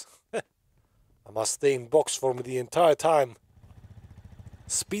 yes. I must stay in box form the entire time.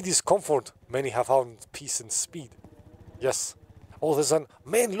 Speed is comfort. Many have found peace in speed. Yes. Oh, there's an...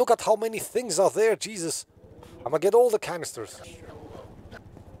 Man, look at how many things are there, Jesus. I'm gonna get all the canisters.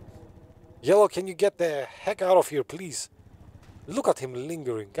 Yellow, can you get the heck out of here, please? Look at him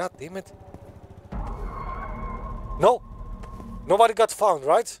lingering. God damn it. No. Nobody got found,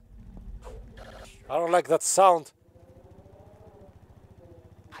 right? I don't like that sound.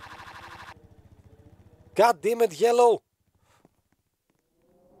 God damn it, Yellow.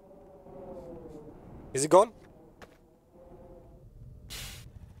 Is he gone?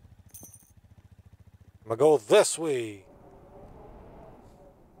 I'm gonna go this way.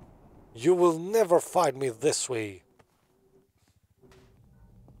 You will never find me this way.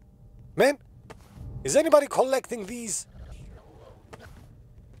 Man, is anybody collecting these?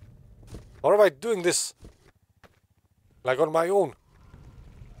 Or am I doing this like on my own?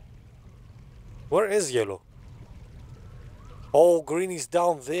 Where is Yellow? Oh, green is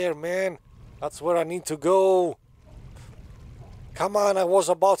down there, man. That's where I need to go. Come on, I was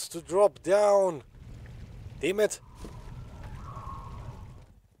about to drop down. Damn it.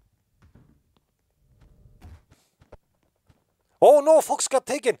 Oh no, Fox got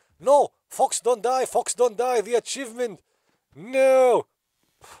taken. No, Fox don't die. Fox don't die. The achievement. No.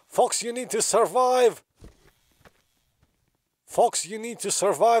 Fox, you need to survive. Fox, you need to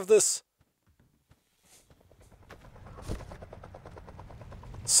survive this.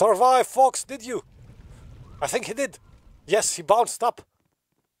 Survive, Fox, did you? I think he did. Yes, he bounced up.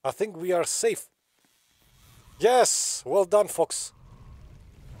 I think we are safe. Yes, well done, Fox.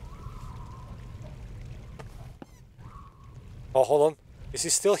 Oh, hold on. Is he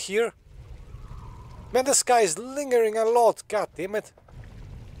still here? Man, this guy is lingering a lot. God damn it.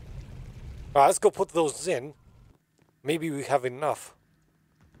 Alright, let's go put those in. Maybe we have enough.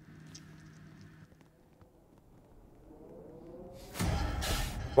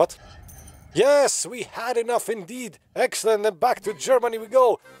 What? Yes, we had enough indeed. Excellent, then back to Germany we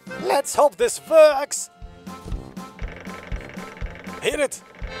go. Let's hope this works. Hit it.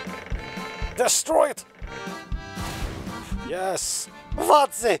 Destroy it. Yes.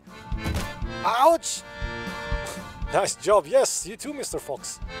 What's it? Ouch. Nice job. Yes, you too, Mr.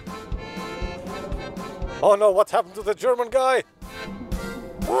 Fox. Oh no, what happened to the German guy?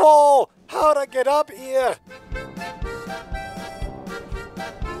 Whoa, how'd I get up here?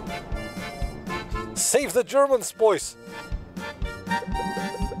 Save the Germans, boys.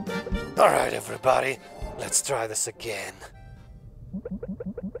 Alright, everybody, let's try this again.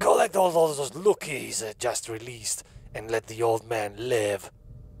 Collect all those lookies just released and let the old man live.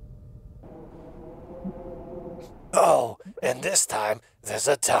 Oh, and this time there's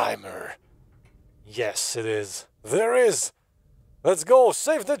a timer. Yes, it is. There is. Let's go,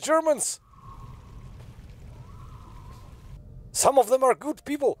 save the Germans. Some of them are good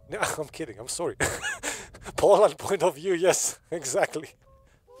people. No, I'm kidding, I'm sorry. Poland point of view, yes, exactly.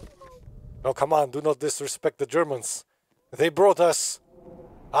 No, come on, do not disrespect the Germans. They brought us...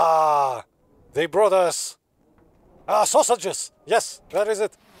 they brought us... sausages! Yes, that is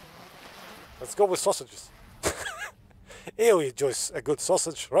it. Let's go with sausages. Ew, enjoys a good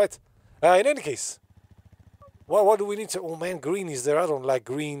sausage, right? In any case, what do we need to... Oh man, green is there. I don't like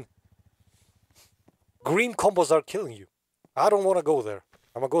green. Green combos are killing you. I don't want to go there.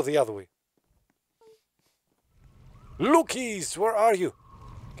 I'm gonna go the other way. Lookies, where are you?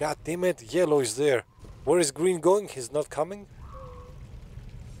 God damn it, yellow is there. Where is green going? He's not coming.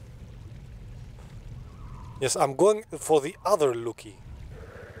 Yes, I'm going for the other lookie.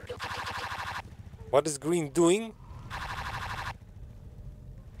 What is green doing?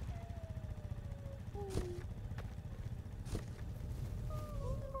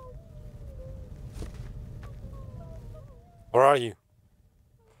 Where are you?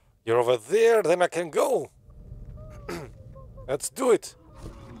 You're over there, then I can go. Let's do it.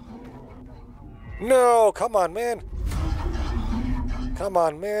 No, come on, man. Come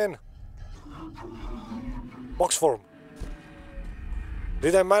on, man. Box form.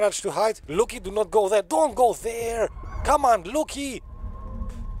 Did I manage to hide? Lookie, do not go there. Don't go there. Come on, Lookie.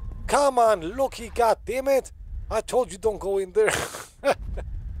 Come on, Lookie. God damn it. I told you don't go in there.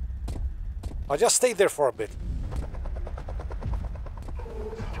 I'll just stay there for a bit.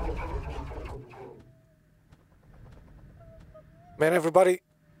 Man, everybody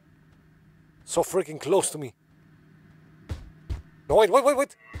so freaking close to me. No, wait.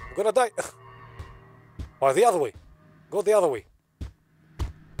 I'm gonna die. Or the other way. Go the other way.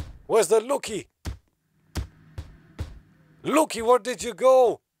 Where's the Lookie? Lookie, where did you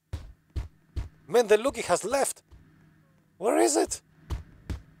go? Man, the Lookie has left. Where is it?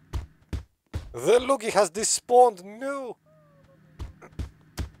 The Lookie has despawned. No.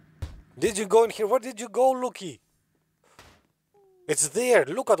 Did you go in here? Where did you go, Lookie? It's there.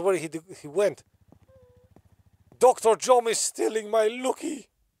 Look at where he went. Dr. Jom is stealing my Lookie.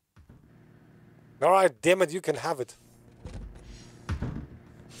 Alright, damn it, you can have it.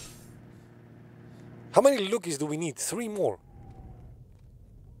 How many Lookies do we need? 3 more.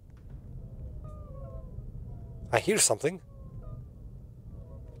 I hear something.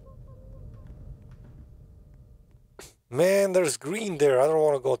 Man, there's green there. I don't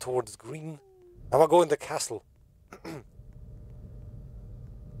want to go towards green. I'm gonna go in the castle.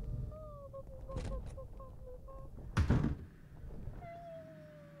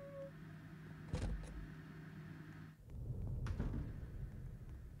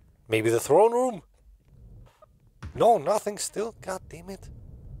 Maybe the throne room? No, nothing still. God damn it.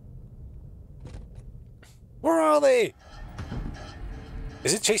 Where are they?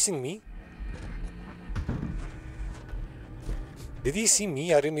 Is it chasing me? Did he see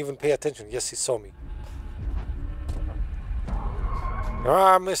me? I didn't even pay attention. Yes, he saw me.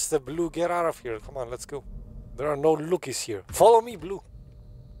 Ah, Mr. Blue, get out of here. Come on, let's go. There are no Lookies here. Follow me, Blue.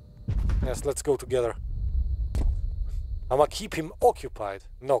 Yes, let's go together. I'm gonna keep him occupied.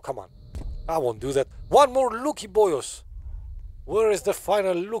 No, come on. I won't do that. One more Lookie, boyos. Where is the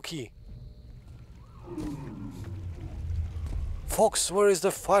final Lookie? Fox, where is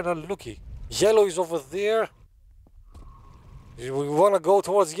the final Lookie? Yellow is over there. We want to go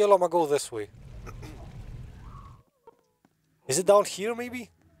towards yellow. I'm gonna go this way. Is it down here,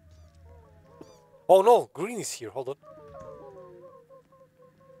 maybe? Oh no, green is here. Hold on.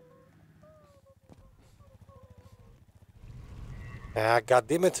 Ah, god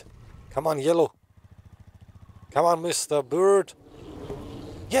damn it. Come on, yellow. Come on, Mr. Bird.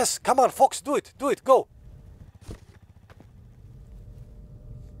 Yes, come on, Fox, do it. Do it, go.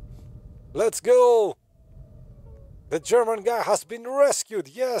 Let's go. The German guy has been rescued.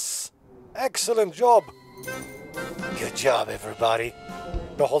 Yes. Excellent job. Good job, everybody.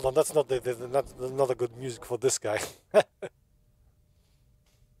 No, hold on. That's not not a good music for this guy.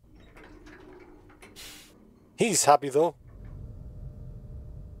 He's happy though.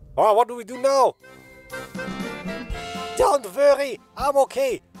 Alright, what do we do now? Don't worry, I'm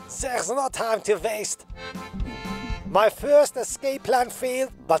okay. There's no time to waste. My first escape plan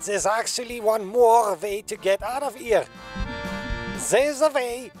failed, but there's actually one more way to get out of here. There's a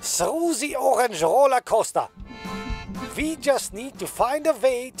way through the orange roller coaster. We just need to find a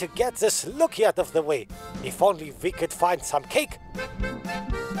way to get this Lookie out of the way. If only we could find some cake.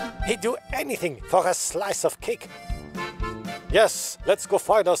 He'd do anything for a slice of cake. Yes, let's go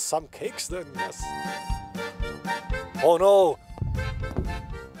find us some cakes then, yes. Oh no!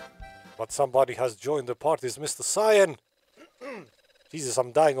 But somebody has joined the party, is Mr. Cyan. Jesus,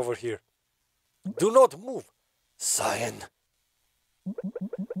 I'm dying over here. Do not move, Cyan.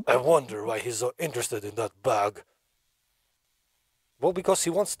 I wonder why he's so interested in that bag. Well, because he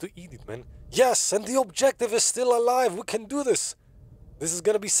wants to eat it, man. Yes, and the objective is still alive. We can do this. This is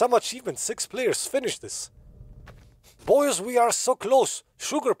gonna be some achievement. 6 players, finish this. Boys, we are so close.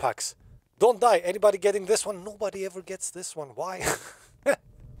 Sugar packs. Don't die. Anybody getting this one? Nobody ever gets this one. Why?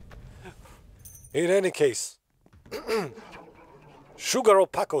 In any case. Sugar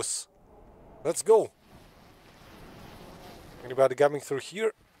opacos. Let's go. Anybody coming through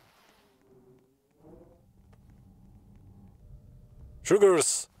here?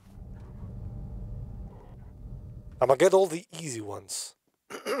 Sugars. I'm gonna get all the easy ones.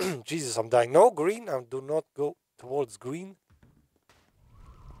 Jesus, I'm dying. No, green. Do not go towards green.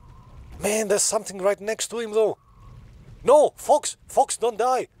 Man, there's something right next to him though. No, Fox. Fox, don't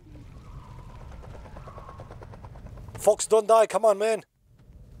die. Fox, don't die. Come on, man.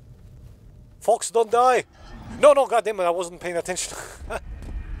 Fox, don't die. No, no, goddammit, I wasn't paying attention.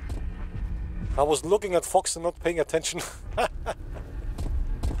 I was looking at Fox and not paying attention.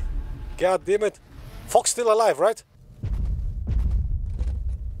 God damn it. Fox still alive, right?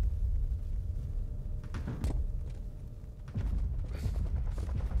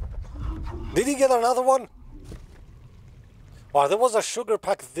 Did he get another one? Oh, there was a sugar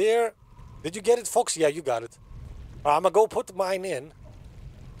pack there. Did you get it, Fox? Yeah, you got it. I'm gonna go put mine in.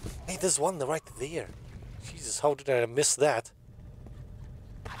 Hey, there's one right there. Jesus, how did I miss that?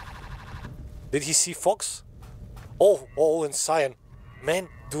 Did he see Fox? Oh, and Cyan. Man,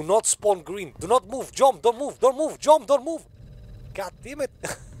 do not spawn green. Do not move. Jump, don't move. Don't move. Jump, don't move. God damn it.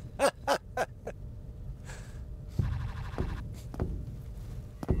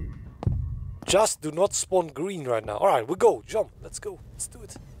 Just do not spawn green right now. Alright, we go. Jump. Let's go. Let's do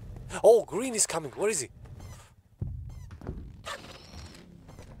it. Oh, green is coming. Where is he?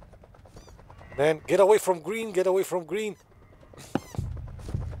 Man, get away from green. Get away from green.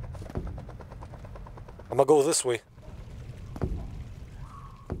 I'm gonna go this way.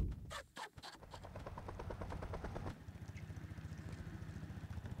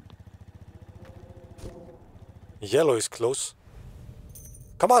 Yellow is close.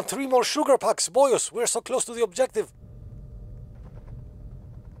 Come on, 3 more sugar packs, boyos. We're so close to the objective.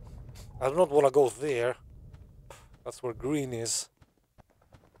 I do not want to go there. That's where green is.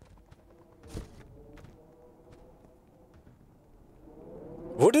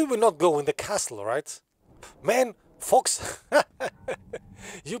 Where did we not go? In the castle, right? Man, Fox,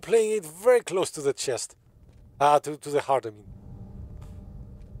 you playing it very close to the chest. To the heart, I mean.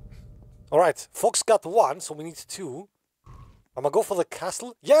 Alright, Fox got 1, so we need 2. I'm gonna go for the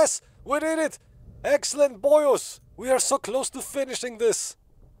castle. Yes! We did it! Excellent, boyos! We are so close to finishing this.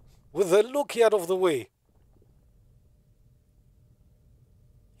 With the Lucky out of the way.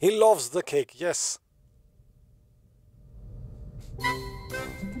 He loves the cake, yes.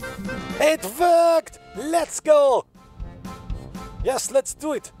 It worked! Let's go! Yes, let's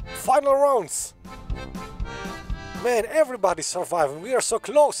do it! Final rounds! Man, everybody's surviving. We are so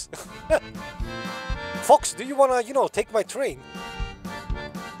close. Fox, do you wanna, take my train?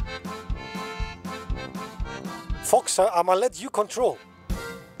 Fox, I'ma let you control.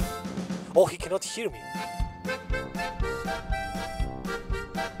 Oh, he cannot hear me.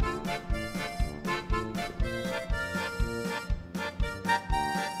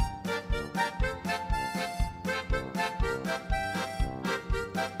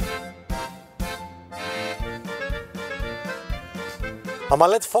 I'ma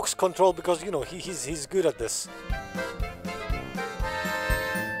let Fox control because, he's good at this.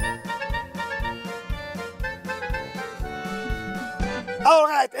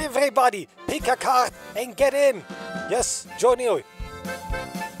 Alright, everybody, pick a card and get in. Yes, Johnny.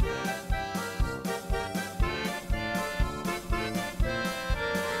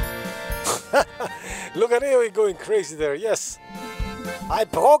 Look at Eoi going crazy there, yes. I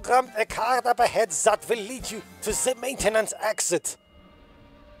programmed a card up ahead that will lead you to the maintenance exit.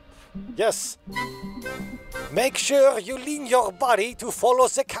 Yes. Make sure you lean your body to follow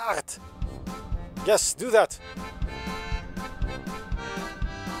the card. Yes, do that.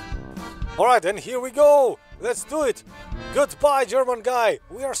 Alright, and here we go. Let's do it. Goodbye, German guy.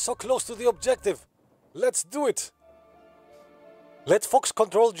 We are so close to the objective. Let's do it. Let Fox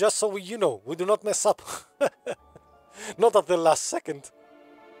control just so we do not mess up. Not at the last second.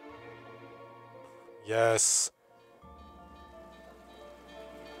 Yes.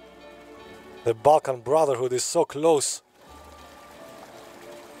 The Balkan Brotherhood is so close.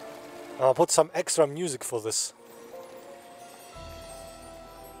 I'll put some extra music for this.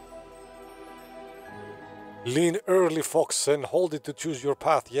 Lean early, Fox, and hold it to choose your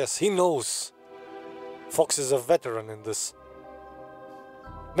path. Yes, he knows. Fox is a veteran in this.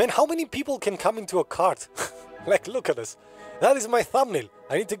 Man, how many people can come into a cart? Like, look at this. That is my thumbnail.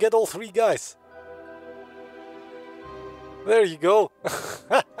 I need to get all 3 guys. There you go.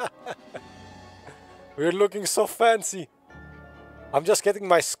 We're looking so fancy. I'm just getting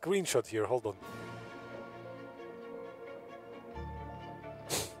my screenshot here. Hold on.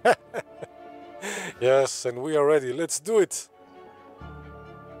 Yes, and we are ready. Let's do it.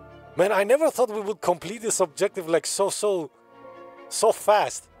 Man, I never thought we would complete this objective like so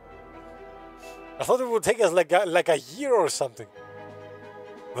fast. I thought it would take us like a year or something.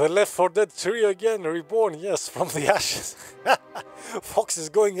 The Left 4 Dead 3 again, reborn, yes, from the ashes. Fox is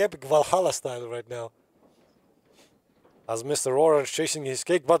going epic Valhalla style right now. As Mr. Orange chasing his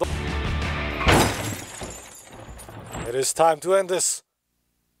cake, but... It is time to end this.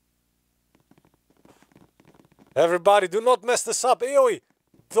 Everybody, do not mess this up. Eoi,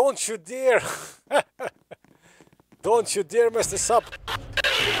 don't you dare. Don't you dare mess this up.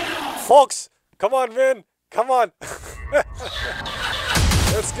 Fox, come on, man. Come on.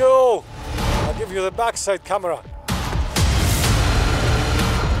 Let's go. I'll give you the backside camera.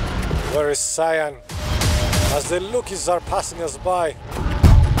 Where is Cyan? As the Lookies are passing us by.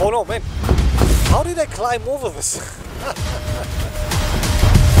 Oh no, man. How did I climb over this?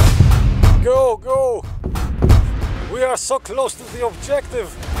 Go, go. We are so close to the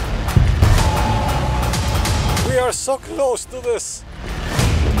objective. We are so close to this.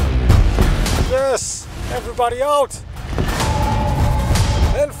 Yes, everybody out.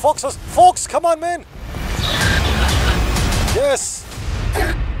 And Fox, come on, man. Yes,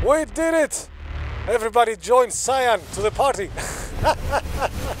 we did it. Everybody join Cyan to the party.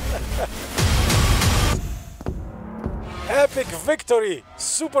 Epic victory,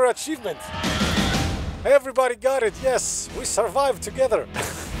 super achievement. Everybody got it, yes, we survived together.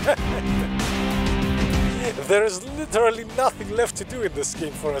 There is literally nothing left to do in this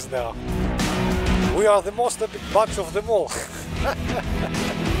game for us now. We are the most epic bunch of them all.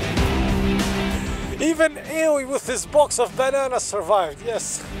 Even AoE with this box of bananas survived,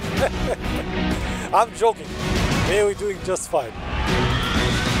 yes. I'm joking. AoE doing just fine.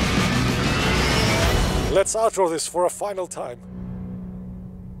 Let's outro this for a final time.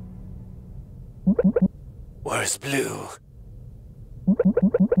 Where's Blue?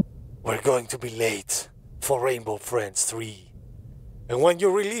 We're going to be late for Rainbow Friends 3. And when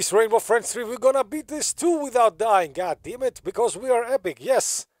you release Rainbow Friends 3, we're gonna beat this too without dying, god damn it, because we are epic,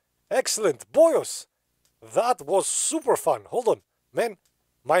 yes. Excellent. Boyos, that was super fun. Hold on, man,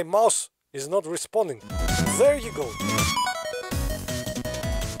 my mouse is not responding. There you go.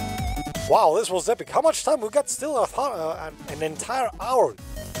 Wow, this was epic. How much time? We got still an entire hour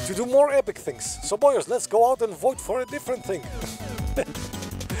to do more epic things. So boyos, let's go out and vote for a different thing.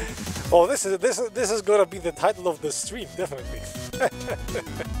 Oh, this is gonna be the title of the stream, definitely.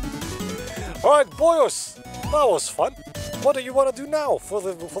 Alright, boyos, that was fun. What do you want to do now for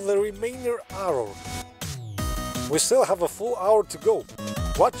the remainder hour? We still have a full hour to go.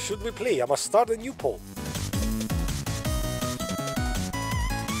 What should we play? I must start a new poll.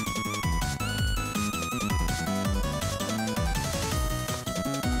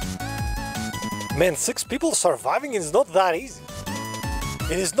 Man, 6 people surviving is not that easy.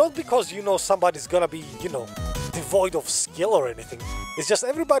 It is not because, you know, somebody's gonna be, you know, devoid of skill or anything. It's just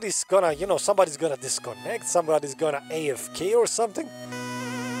everybody's gonna, you know, somebody's gonna disconnect, somebody's gonna AFK or something.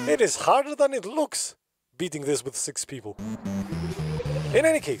 It is harder than it looks, beating this with 6 people. In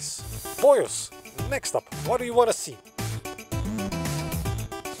any case, boyos, next up, what do you want to see?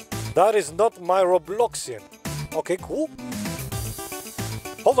 That is not my Robloxian. Okay, cool.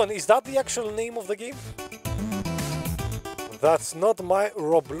 Hold on, is that the actual name of the game? That's not my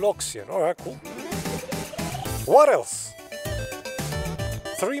Robloxian. Alright, cool. What else?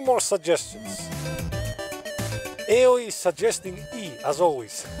 3 more suggestions. AoE is suggesting E, as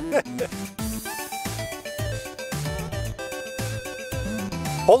always.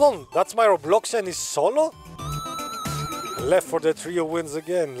 Hold on, that's my Robloxian is solo? Left for the trio wins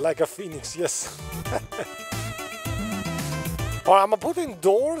again, like a phoenix, yes. Alright, I'm gonna put in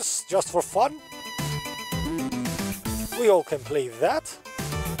doors, just for fun. We all can play that.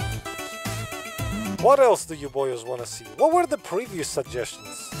 What else do you boys want to see? What were the previous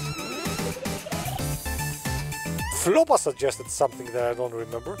suggestions? Flopa suggested something that I don't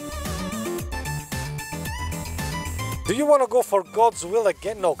remember. Do you want to go for God's Will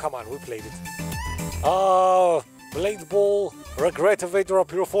again? No, come on, we played it. Blade Ball, Regretivator,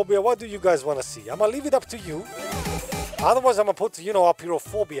 Apeirophobia. What do you guys want to see? I'm gonna leave it up to you. Otherwise, I'm gonna put, you know,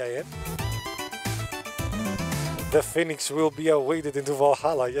 Apeirophobia in. The Phoenix will be awaited into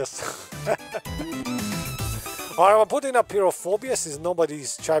Valhalla, yes. Alright, I'm gonna put in Apeirophobia since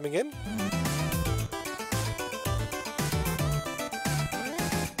nobody's chiming in.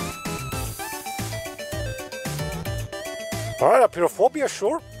 Alright, Apeirophobia,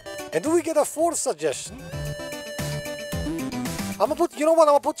 sure. And do we get a 4th suggestion? I'm gonna put, you know what,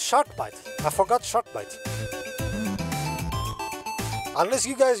 I'm gonna put Sharkbite. I forgot Sharkbite. Unless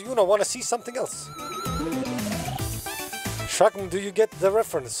you guys, you know, want to see something else. Shark, do you get the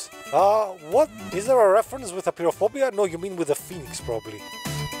reference? What? Is there a reference with Apeirophobia? No, you mean with the Phoenix, probably.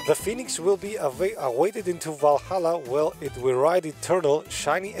 The Phoenix will be awaited into Valhalla. Well, it will ride eternal,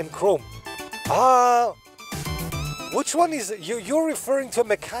 shiny and chrome. Which one is... You're referring to a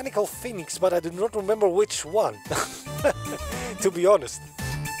mechanical Phoenix, but I do not remember which one. To be honest.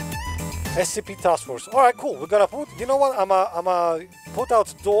 SCP Task Force. Alright, cool. We're gonna put... You know what? I'm gonna put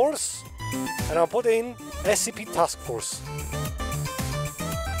out doors. And I'll put in SCP Task Force.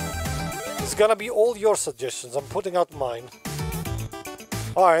 It's gonna be all your suggestions. I'm putting out mine.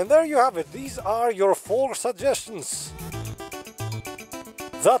 Alright, and there you have it. These are your 4 suggestions.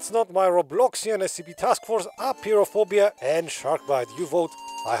 That's not my Robloxian, SCP Task Force, Apeirophobia, and Sharkbite. You vote,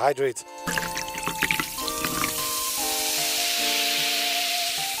 I hydrate.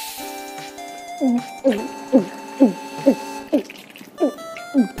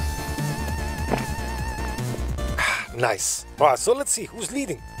 Nice. Alright, so let's see who's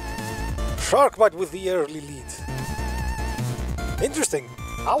leading. Sharkbite with the early lead. Interesting.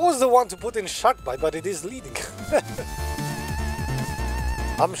 I was the one to put in Sharkbite, but it is leading.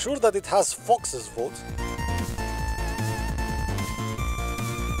 I'm sure that it has Fox's vote.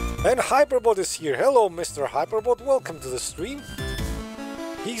 And Hyperbot is here. Hello, Mr. Hyperbot. Welcome to the stream.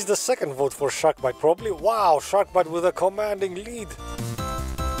 He's the 2nd vote for Sharkbite, probably. Wow, Sharkbite with a commanding lead.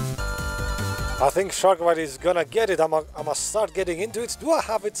 I think Sharkbite is gonna get it. I'm gonna start getting into it. Do I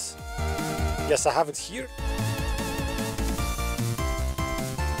have it? Yes, I have it here.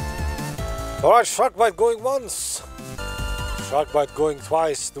 Alright, shark bite going once. Shark bite going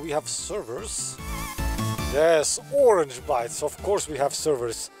twice. Do we have servers? Yes, orange bites. Of course we have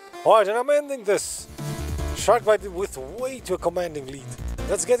servers. Alright, and I'm ending this. Shark bite with way too commanding lead.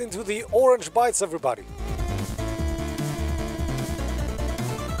 Let's get into the orange bites, everybody.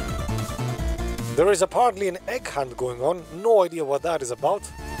 There is apparently an egg hunt going on. No idea what that is about.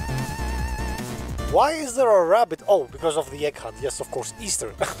 Why is there a rabbit? Oh, because of the egg hunt. Yes, of course,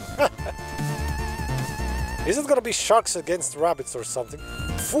 Easter. Is it gonna be sharks against rabbits or something?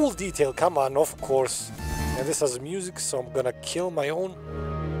 Full detail, come on, of course. And this has music, so I'm gonna kill my own.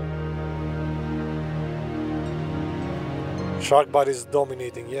 Shark bite is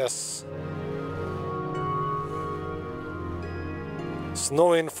dominating, yes.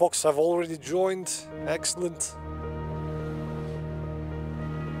 Snowy and Fox have already joined. Excellent.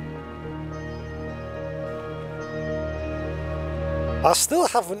 I still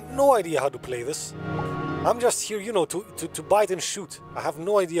have no idea how to play this. I'm just here, you know, to bite and shoot. I have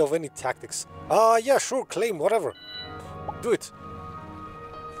no idea of any tactics. Yeah, sure, claim, whatever. Do it.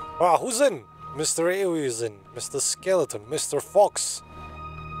 Who's in? Mr. AoE is in. Mr. Skeleton, Mr. Fox,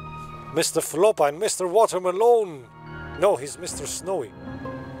 Mr. Flopa, and Mr. Watermelon. No, he's Mr. Snowy.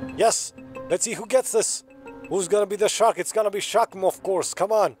 Yes, let's see who gets this. Who's gonna be the shark? It's gonna be Shakm, of course.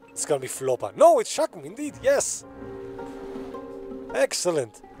 Come on. It's gonna be Flopa. No, it's Shakm, indeed, yes.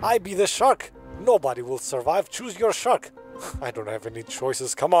 Excellent. I be the shark. Nobody will survive. Choose your shark. I don't have any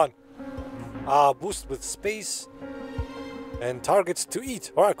choices. Come on. Boost with space. And targets to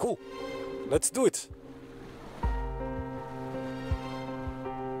eat. Alright, cool. Let's do it.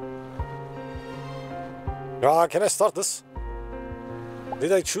 Can I start this?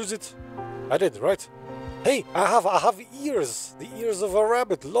 Did I choose it? I did, right? Hey, I have ears. The ears of a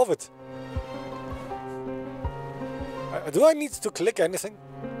rabbit. Love it. Do I need to click anything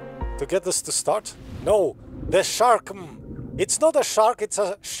to get this to start? No, the shark. It's not a shark, it's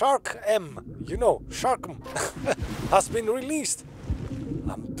a shark M. You know, shark has been released.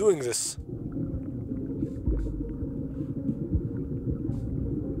 I'm doing this.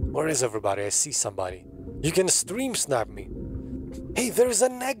 Where is everybody? I see somebody. You can stream snap me. Hey, there's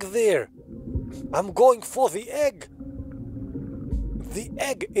an egg there. I'm going for the egg. The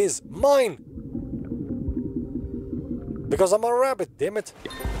egg is mine. Because I'm a rabbit, damn it.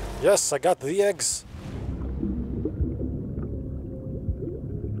 Yes, I got the eggs.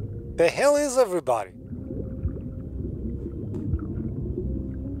 The hell is everybody?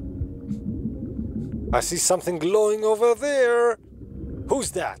 I see something glowing over there.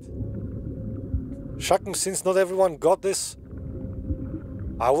 Who's that? Shocking, since not everyone got this,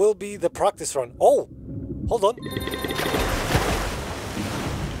 I will be the practice run. Oh, hold on.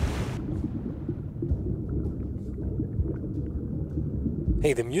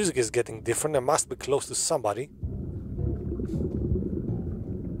 Hey, the music is getting different. I must be close to somebody.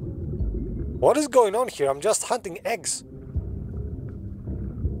 What is going on here? I'm just hunting eggs.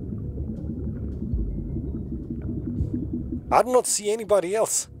 I do not see anybody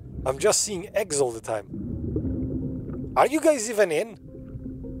else. I'm just seeing eggs all the time. Are you guys even in?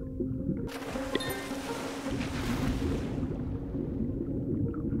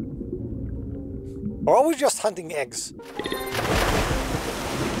 Or are we just hunting eggs?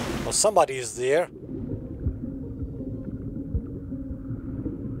 Oh, somebody is there.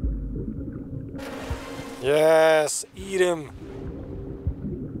 Yes, eat him.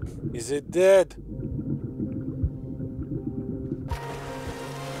 Is it dead?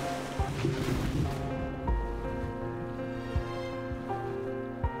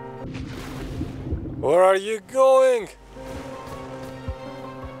 Where are you going?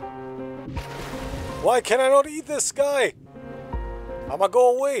 Why can I not eat this guy? I'ma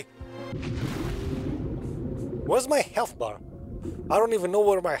go away. Where's my health bar? I don't even know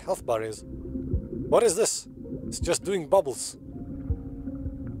where my health bar is. What is this? It's just doing bubbles.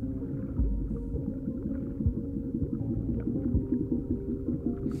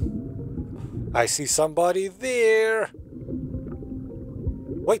 I see somebody there.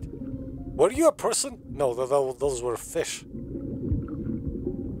 Wait, were you a person? No, those were fish.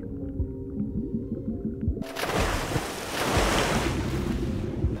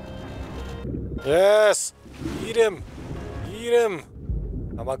 Yes! Eat him! Eat him!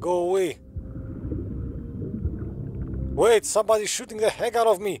 I'ma go away. Wait, somebody's shooting the heck out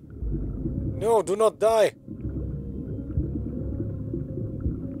of me! No, do not die!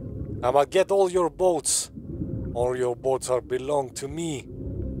 I'ma get all your boats. All your boats are belong to me.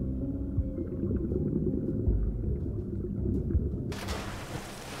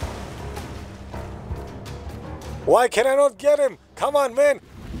 Why can I not get him? Come on, man!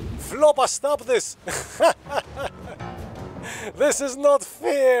 Floppa, stop this! This is not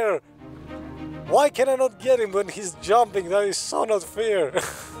fair! Why can I not get him when he's jumping? That is so not fair!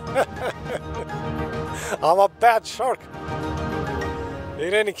 I'm a bad shark!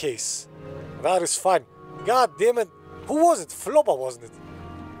 In any case, that is fine. God damn it! Who was it? Floppa, wasn't it?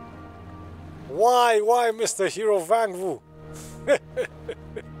 Why, Mr. Hero Wang Wu?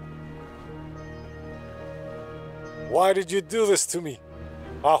 Why did you do this to me?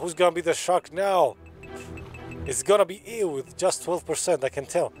 Ah, who's gonna be the shark now? It's gonna be you with just 12%, I can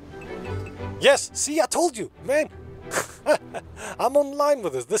tell. Yes, see, I told you, man. I'm online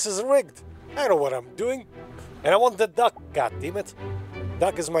with this. This is rigged. I know what I'm doing. And I want the duck, god damn it.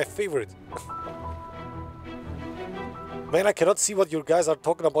 Duck is my favorite. Man, I cannot see what you guys are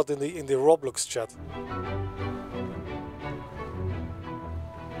talking about in the Roblox chat.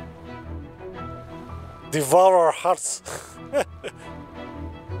 Devour our hearts.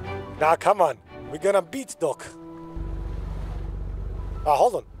 Nah, come on. We're gonna beat Doc. Ah,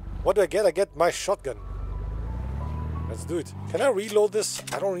 hold on. What do I get? I get my shotgun. Let's do it. Can I reload this?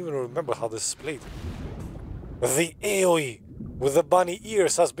 I don't even remember how this is played. The AoE with the bunny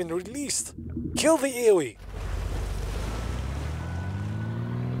ears has been released. Kill the AoE.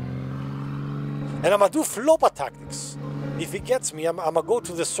 And I'm gonna do Floppa tactics. If he gets me, I'm gonna go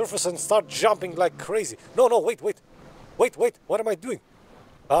to the surface and start jumping like crazy. No, wait. Wait, what am I doing?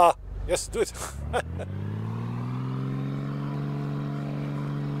 Yes, do it.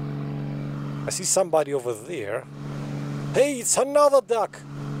 I see somebody over there. Hey, it's another duck.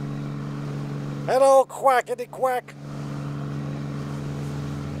 Hello, quackity quack.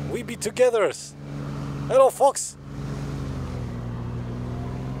 We be togethers. Hello, fox.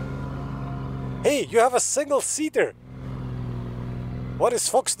 Hey, you have a single-seater. What is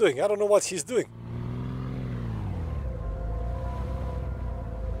Fox doing? I don't know what he's doing.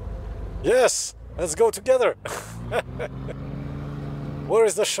 Yes, let's go together. Where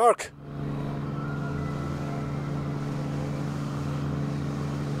is the shark?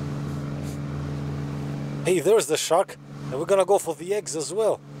 Hey, there's the shark. And we're gonna go for the eggs as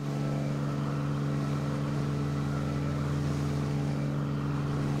well.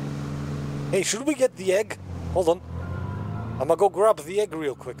 Hey, should we get the egg? Hold on. I'm gonna go grab the egg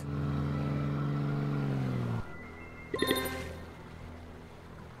real quick.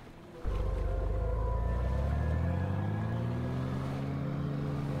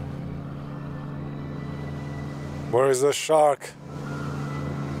 Where is the shark?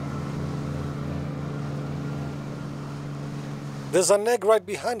 There's an egg right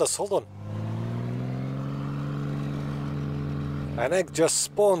behind us, hold on. An egg just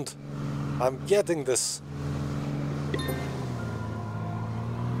spawned. I'm getting this.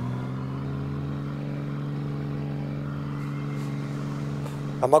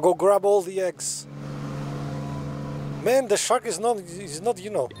 I'm gonna go grab all the eggs. Man, the shark is not, you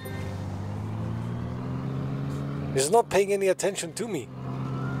know. He's not paying any attention to me.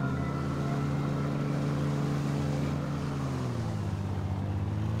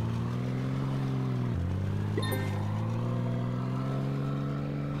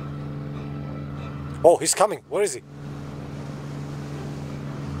 Oh, he's coming. Where is he?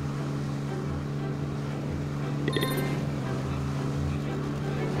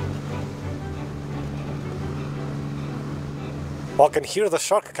 Oh, I can hear the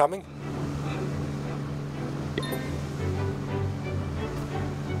shark coming.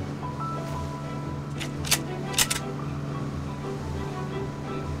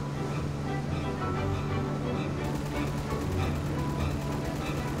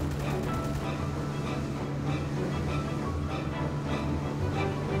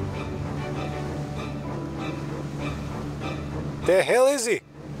 The hell is he?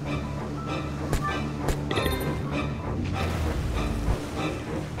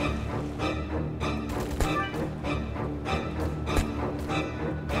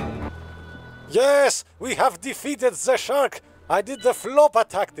 Yes, we have defeated the shark. I did the Floppa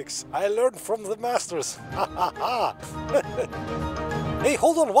tactics. I learned from the masters. Ha ha ha. Hey,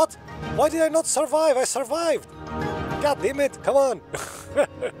 hold on, what? Why did I not survive? I survived. God damn it, come on.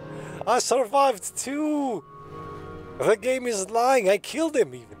 I survived too. The game is lying, I killed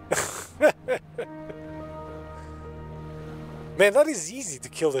him even. Man, that is easy to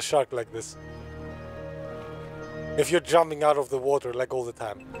kill the shark like this. If you're jumping out of the water like all the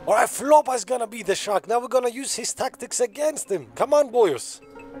time. Alright, Floppa is gonna be the shark. Now we're gonna use his tactics against him. Come on, boys.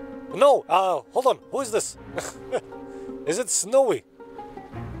 No, hold on. Who is this? Is it Snowy?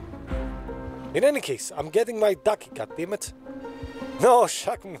 In any case, I'm getting my ducky, goddammit. No,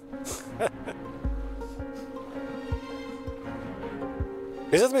 shark.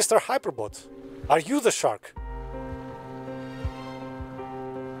 Is it Mr. Hyperbot? Are you the shark?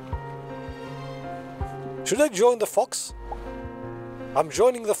 Should I join the fox? I'm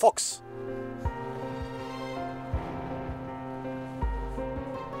joining the fox.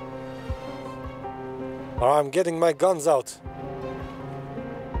 I'm getting my guns out.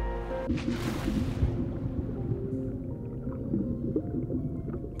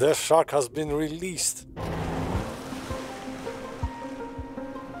 The shark has been released.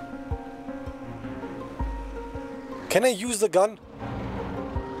 Can I use the gun?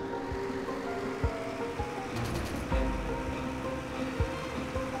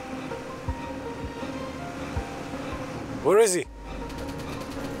 Where is he?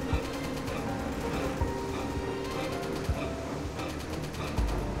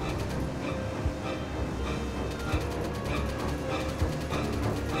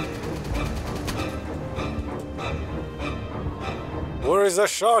 Where is the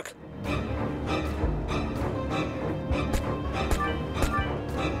shark?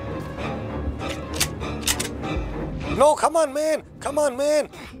 No, come on, man! Come on, man!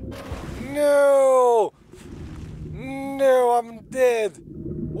 No! No, I'm dead!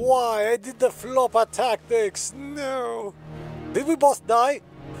 Why? I did the flopper tactics! No! Did we both die?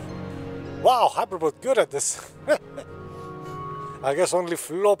 Wow, Hyperbot good at this! I guess only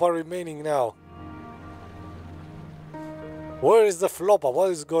flopper remaining now. Where is the flopper? What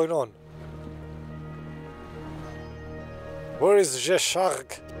is going on? Where is the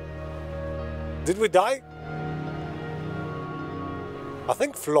shark? Did we die? I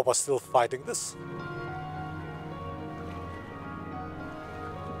think flopper's still fighting this.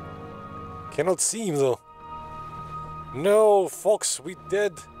 Cannot see him though. No, Fox, we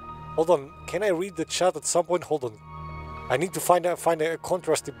dead. Hold on, can I read the chat at some point? Hold on. I need to find a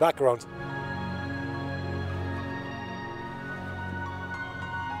contrasty background.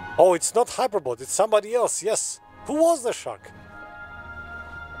 Oh, it's not Hyperbot, it's somebody else, yes. Who was the shark?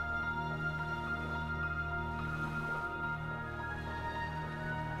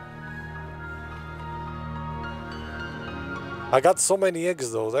 I got so many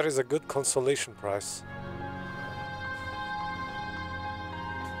eggs though, that is a good consolation prize.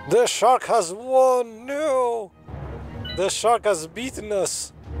 The shark has won! No! The shark has beaten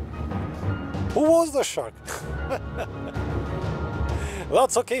us! Who was the shark?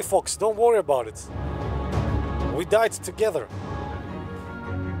 That's okay, Fox, don't worry about it. We died together.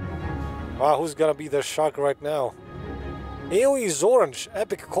 Wow, who's gonna be the shark right now? AoE is orange,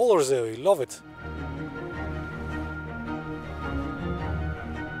 epic colors AoE, love it.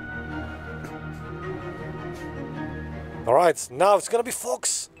 Alright, now it's gonna be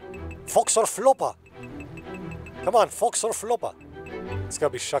Fox! Fox or Flopper? Come on, Fox or Flopper? It's gonna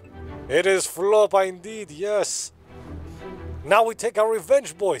be Shark. It is Flopper indeed, yes! Now we take our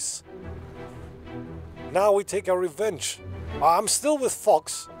revenge, boys! Now we take our revenge. I'm still with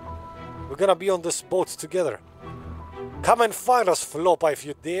Fox. We're gonna be on this boat together. Come and find us, Flopper, if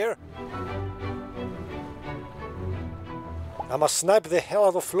you dare! I'ma snipe the hell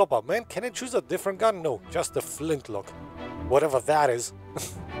out of Flopper. Man, can I choose a different gun? No, just the flintlock. Whatever that is.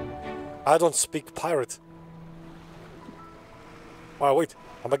 I don't speak pirate. Alright, wait.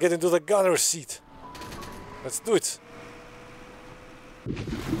 I'ma get into the gunner seat. Let's do it.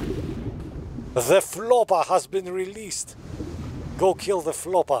 The Flopper has been released. Go kill the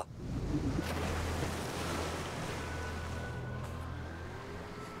Flopper.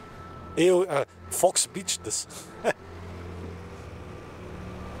 Ew, Fox beached this.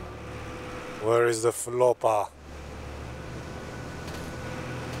 Where is the Flopper?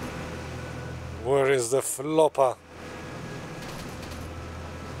 Where is the Flopper?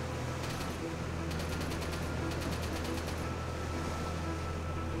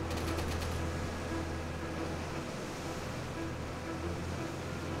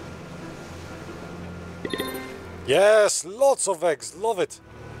 Yes, lots of eggs, love it.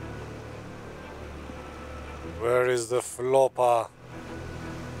 Where is the Flopper?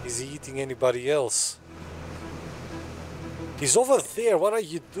 Is he eating anybody else? He's over there, what are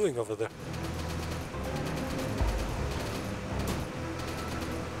you doing over there?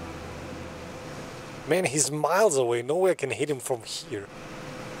 Man, he's miles away, no way I can hit him from here.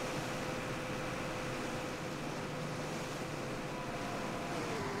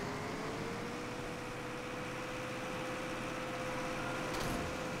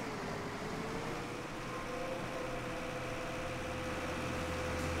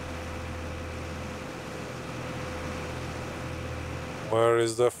 Where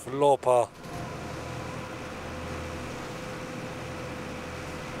is the Flopper?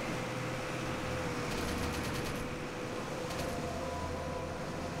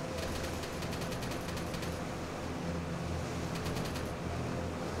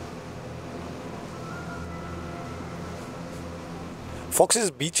 Fox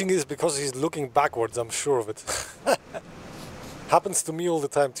is beaching is because he's looking backwards, I'm sure of it. Happens to me all the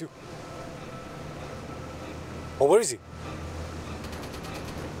time too. Oh, where is he?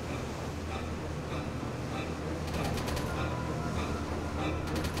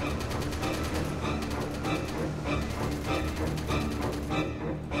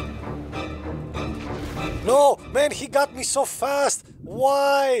 No, man, he got me so fast.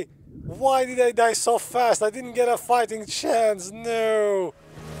 Why? Why did I die so fast? I didn't get a fighting chance. No.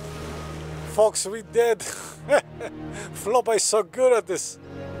 Fox, we dead. Floppa is so good at this.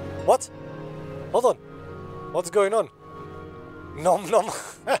 What? Hold on. What's going on? Nom nom.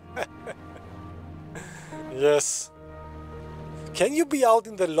 Yes. Can you be out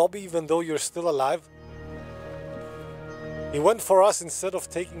in the lobby even though you're still alive? He went for us instead of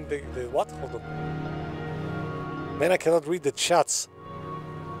taking the what? Hold on. Man, I cannot read the chats.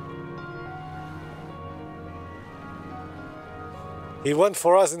 He went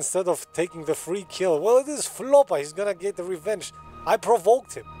for us instead of taking the free kill. Well, it is Floppa. He's gonna get the revenge. I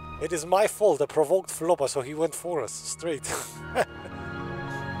provoked him. It is my fault. I provoked Floppa, so he went for us straight.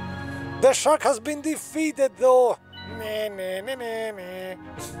 The shark has been defeated, though.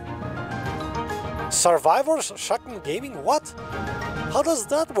 Survivors? Shotgun Gaming? What? How does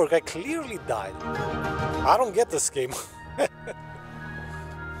that work? I clearly died. I don't get this game.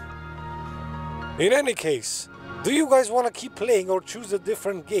 In any case, do you guys want to keep playing or choose a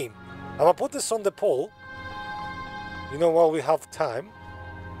different game? I'm gonna put this on the poll. You know, while we have time.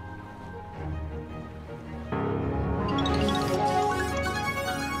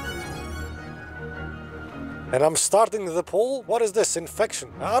 And I'm starting the poll. What is this?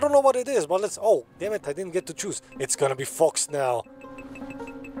 Infection. I don't know what it is, but let's... Oh, damn it, I didn't get to choose. It's gonna be Fox now.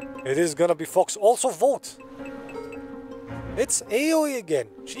 It is gonna be Fox. Also vote. It's AoE again.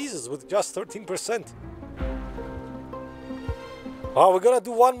 Jesus, with just 13%. Oh, we're gonna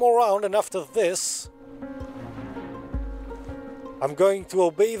do one more round, and after this... I'm going to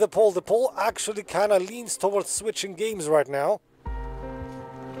obey the poll. The poll actually kind of leans towards switching games right now.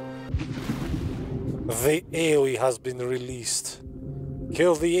 The AoE has been released.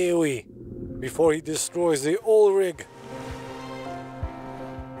 Kill the AoE before he destroys the oil rig.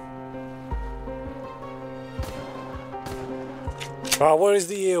 Where is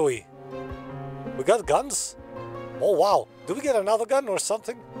the AoE? We got guns? Oh wow, do we get another gun or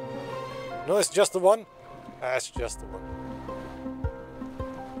something? No, it's just the one? It's just the one.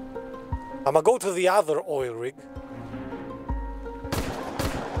 I'm gonna go to the other oil rig.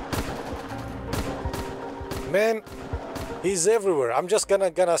 Man, he's everywhere. I'm just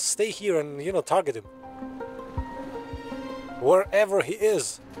gonna stay here and, you know, target him. Wherever he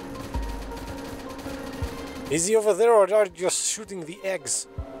is. Is he over there, or are you just shooting the eggs?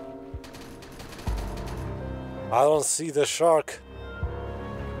 I don't see the shark.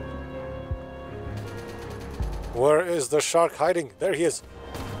 Where is the shark hiding? There he is.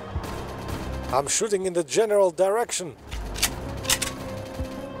 I'm shooting in the general direction.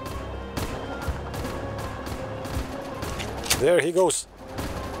 There he goes.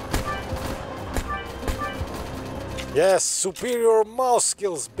 Yes, superior mouse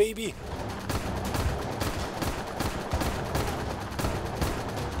skills, baby.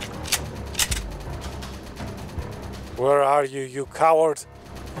 Where are you, you coward?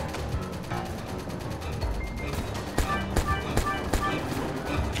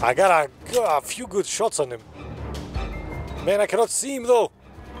 I got a few good shots on him. Man, I cannot see him though.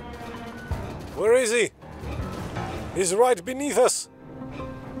 Where is he? He's right beneath us.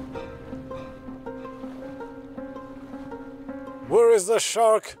 Where is the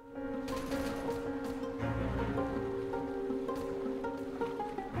shark?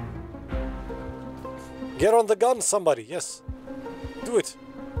 Get on the gun, somebody. Yes. Do it.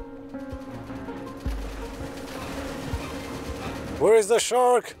 Where is the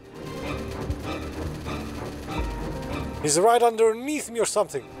shark? He's right underneath me or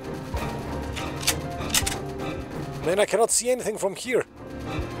something. Man, I cannot see anything from here.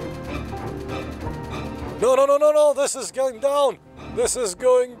 No, no, no, no, no. This is going down. This is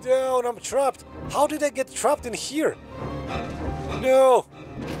going down. I'm trapped. How did I get trapped in here? No.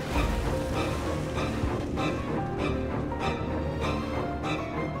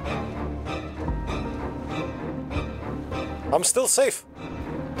 I'm still safe.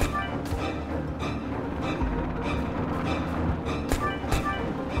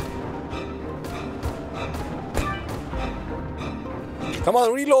 Come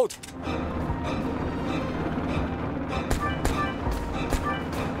on, reload.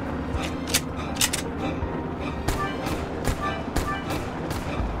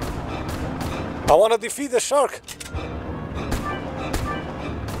 I want to defeat the shark.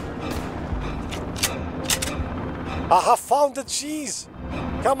 I have found the cheese!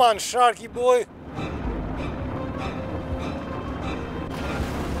 Come on, Sharky boy!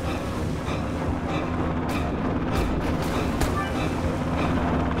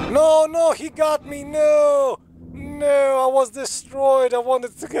 No, no, he got me, no! No, I was destroyed. I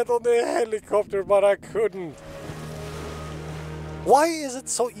wanted to get on the helicopter, but I couldn't. Why is it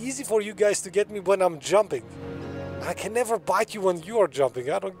so easy for you guys to get me when I'm jumping? I can never bite you when you are jumping.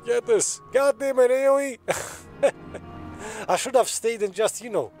 I don't get this. God damn it, AoE! I should have stayed and just,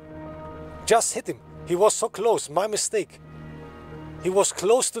 you know, just hit him. He was so close. My mistake. He was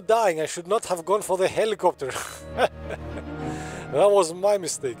close to dying. I should not have gone for the helicopter. That was my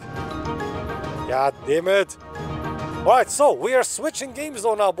mistake. God damn it. Alright, so we are switching games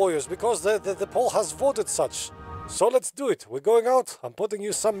though now, boys, because the poll has voted such. So let's do it. We're going out. I'm putting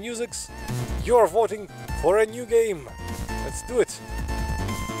you some musics. You're voting for a new game. Let's do it.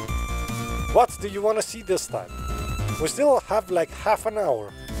 What do you want to see this time? We still have like half an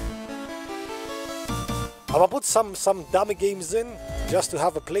hour. I'm gonna put some dummy games in just to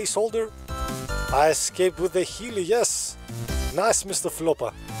have a placeholder. I escaped with the Healy, yes. Nice, Mr.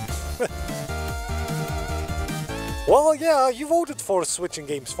 Flopper. Well, yeah, you voted for switching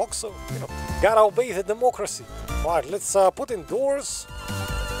games, Fox, so, you know, gotta obey the democracy. Alright, let's put in doors.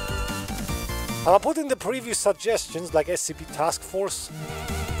 I'll put in the previous suggestions, like SCP Task Force.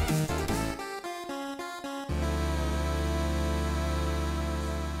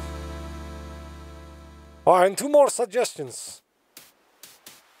 Alright, and two more suggestions.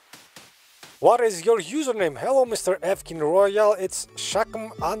 What is your username? Hello, Mr. Efkin Royal. It's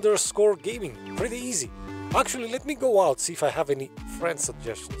Shakm_gaming. Pretty easy. Actually, let me go out, see if I have any friend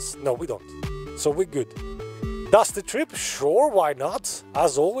suggestions. No, we don't. So we're good. Dusty Trip? Sure, why not?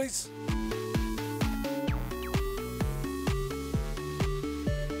 As always.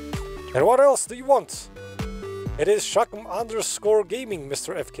 And what else do you want? It is Shakm_gaming,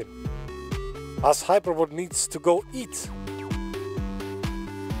 Mr. Efkin. As Hyperboard needs to go eat.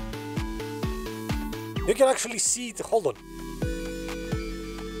 You can actually see it. Hold on.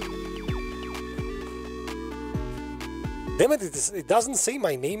 Damn it, it doesn't say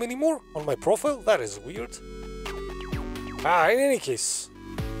my name anymore on my profile? That is weird. In any case.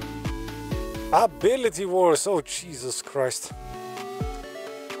 Ability Wars. Oh, Jesus Christ.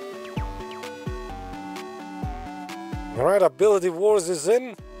 Alright, Ability Wars is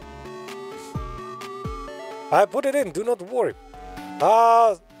in. I put it in, do not worry.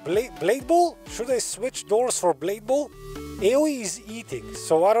 Blade Ball? Should I switch doors for Blade Ball? AoE is eating,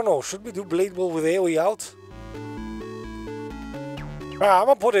 so I don't know. Should we do Blade Ball with AoE out? I'm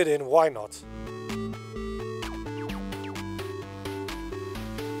gonna put it in, why not?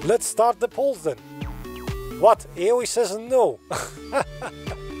 Let's start the polls then. What? AoE says no.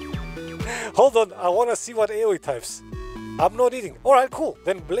 Hold on, I wanna see what AoE types. I'm not eating. Alright, cool.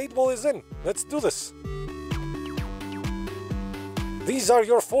 Then Blade Ball is in. Let's do this. These are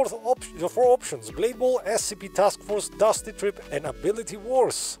your four options. Blade Ball, SCP Task Force, Dusty Trip, and Ability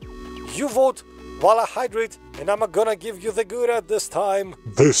Wars. You vote while I hydrate, and I'm gonna give you the good at this time.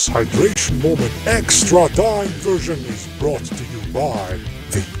 This Hydration Moment Extra Time version is brought to you by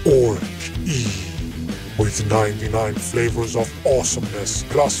the Orange E. With 99 flavors of awesomeness,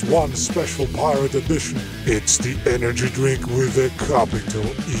 plus one special pirate edition, it's the energy drink with a capital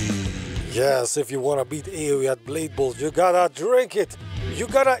E. Yes, if you wanna beat AoE at Blade Ball, you gotta drink it. You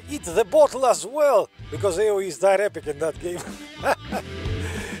gotta eat the bottle as well, because AoE is that epic in that game.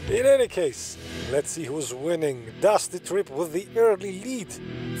 In any case, let's see who's winning. Dusty Trip with the early lead,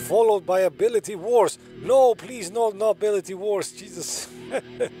 followed by Ability Wars. No, please, no Ability Wars, Jesus.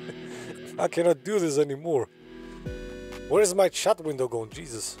 I cannot do this anymore. Where is my chat window going?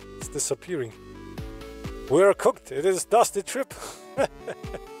 Jesus, it's disappearing. We're cooked. It is Dusty Trip.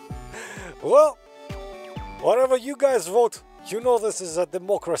 Well, whatever you guys vote, you know this is a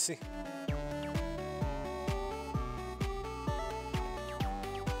democracy.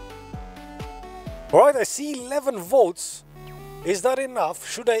 Alright, I see 11 votes. Is that enough?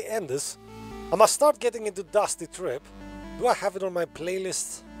 Should I end this? I must start getting into Dusty Trip. Do I have it on my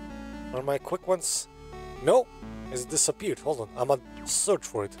playlist? On my quick ones? No, it's disappeared. Hold on, I'm gonna search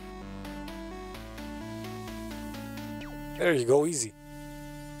for it. There you go, easy.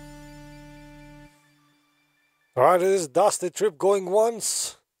 Alright, it is Dusty Trip going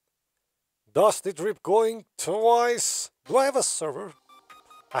once. Dusty Trip going twice. Do I have a server?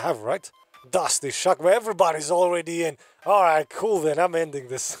 I have, right? Dusty Shuck, everybody's already in. Alright, cool then, I'm ending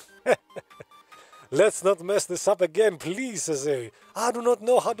this. Let's not mess this up again, please, says Ari. I do not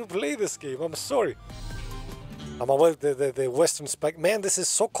know how to play this game, I'm sorry. I'm aware the Western spec. Man, this is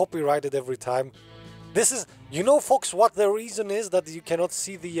so copyrighted every time. This is, you know, folks, what the reason is that you cannot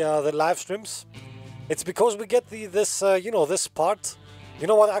see the live streams? It's because we get this you know, this part. You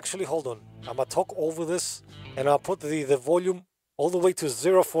know what? Actually, hold on. I'm gonna talk over this, and I'll put the volume all the way to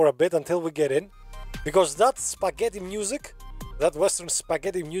 0 for a bit until we get in, because that spaghetti music, that Western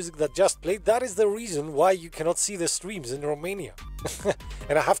spaghetti music that just played, that is the reason why you cannot see the streams in Romania.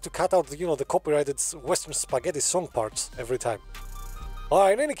 And I have to cut out, you know, the copyrighted Western spaghetti song parts every time.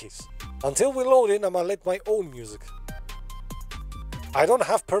 Alright, in any case, until we load in, I'm gonna let my own music. I don't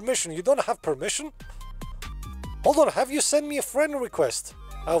have permission. You don't have permission? Hold on, have you sent me a friend request,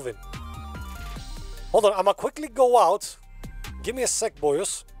 Alvin? Hold on, I'm gonna quickly go out. Give me a sec,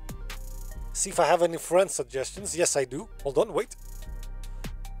 boyos. See if I have any friend suggestions. Yes, I do. Hold on, wait.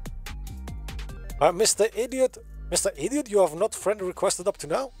 Mr. Idiot. Mr. Idiot, you have not friend requested up to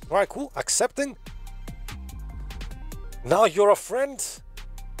now? Alright, cool. Accepting. Now you're a friend.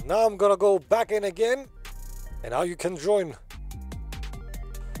 Now I'm gonna go back in again. And now you can join.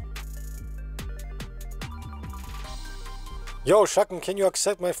 Yo, Shaken, can you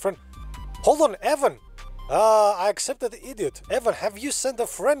accept my friend? Hold on, Evan. I accepted the idiot. Evan, have you sent a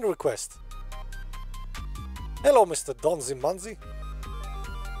friend request? Hello, Mr. Donzi Manzi.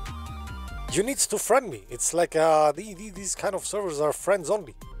 You need to friend me. It's like these kind of servers are friends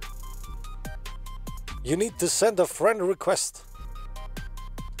only. You need to send a friend request.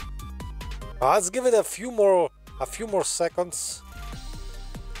 Let's give it a few more seconds.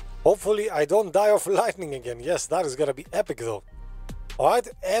 Hopefully I don't die of lightning again. Yes, that is gonna be epic though. Alright,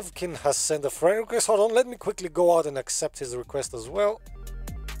 Evkin has sent a friend request. Hold on, let me quickly go out and accept his request as well.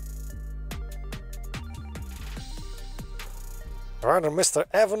 Alright, and Mr.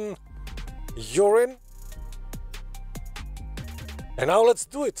 Evan, you're in. And now let's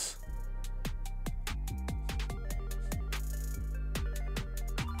do it.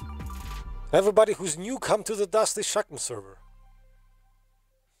 Everybody who's new, come to the Dusty Shaken server.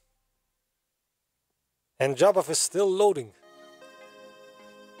 And Jabaf is still loading.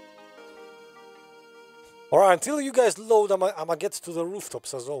 Alright, until you guys load, I'ma get to the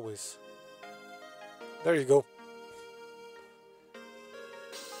rooftops as always. There you go.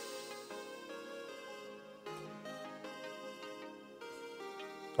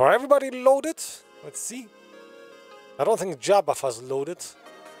 Alright, everybody loaded. Let's see. I don't think Jabaf has loaded.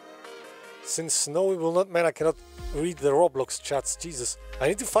 Since Snowy will not, man, I cannot read the Roblox chats. Jesus. I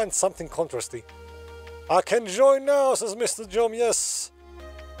need to find something contrasty. I can join now, says Mr. Jom, yes.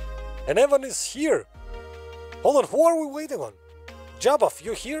 And Evan is here. Hold on, who are we waiting on? Jabaf,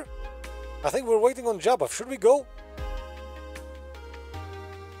 you're here? I think we're waiting on Jabaf. Should we go?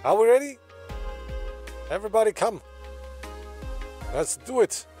 Are we ready? Everybody come. Let's do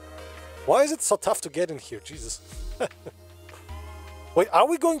it. Why is it so tough to get in here? Jesus. Wait, are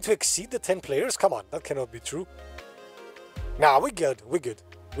we going to exceed the 10 players? Come on, that cannot be true. Nah, we're good. We're good.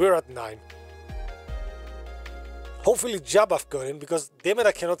 We're at 9. Hopefully Jabaf got in, because damn it,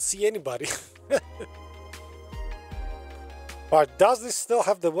 I cannot see anybody. Alright, does this still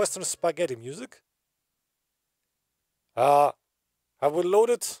have the Western spaghetti music? Have we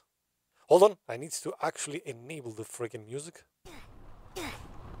loaded? Hold on, I need to actually enable the freaking music.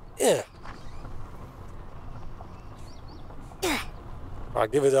 Yeah. I'll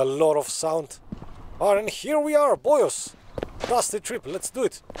give it a lot of sound. Alright, and here we are, boyos. Dusty trip, let's do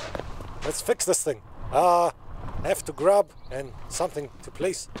it. Let's fix this thing. Have to grab and something to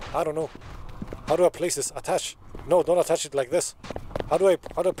place. I don't know. How do I place this? Attach. No, don't attach it like this. How do I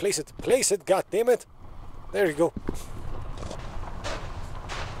place it? Place it, god damn it. There you go.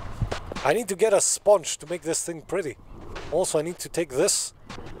 I need to get a sponge to make this thing pretty. Also, I need to take this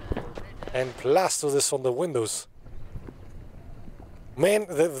and plaster this on the windows. Man,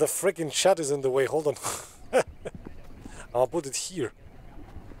 the freaking chat is in the way. Hold on. I'll put it here.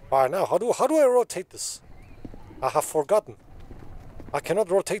 Alright, now, how do I rotate this? I have forgotten. I cannot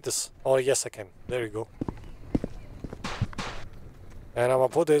rotate this. Oh, yes, I can. There you go. And I'm gonna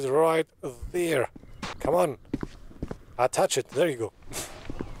put it right there. Come on. Attach it. There you go.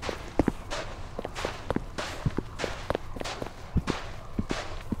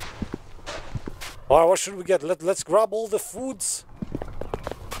 Alright, what should we get? Let's grab all the foods.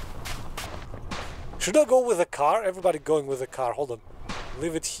 Should I go with a car? Everybody going with a car. Hold on.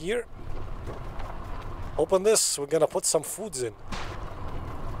 Leave it here. Open this. We're gonna put some foods in.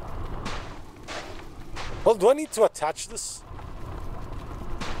 Well, do I need to attach this?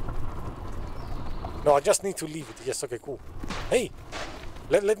 No, I just need to leave it. Yes, okay, cool. Hey!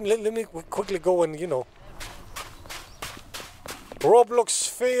 Let me quickly go and, you know... Roblox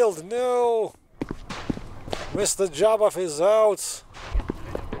failed, no! Mr. Jabaf is out.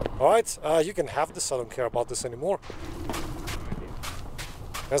 Alright, you can have this. I don't care about this anymore.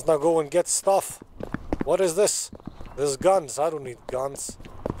 Let's now go and get stuff. What is this? There's guns. I don't need guns.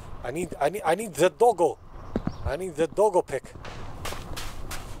 I need the doggo. I need the doggo pick.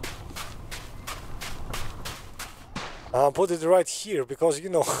 I'll put it right here because, you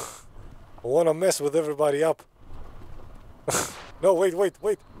know, I want to mess with everybody up. No, wait.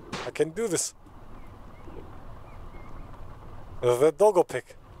 I can do this. The doggo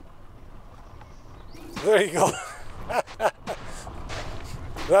pick. There you go.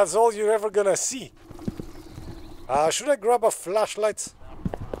 That's all you're ever gonna see. Should I grab a flashlight?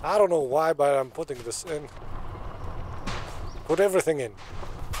 I don't know why, but I'm putting this in. Put everything in.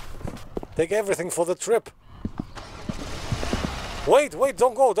 Take everything for the trip. Wait,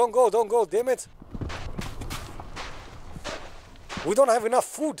 don't go, damn it. We don't have enough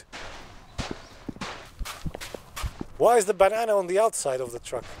food. Why is the banana on the outside of the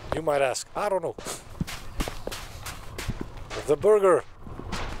truck? You might ask. I don't know. The burger.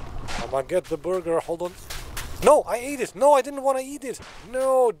 I'm gonna get the burger. Hold on. No, I ate it. No, I didn't want to eat it.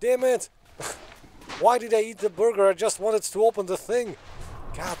 No, damn it. Why did I eat the burger? I just wanted to open the thing.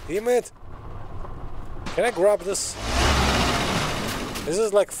 God damn it. Can I grab this? This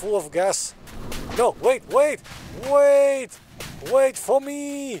is like full of gas. No, wait for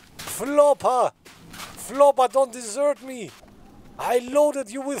me. Flopper, don't desert me. I loaded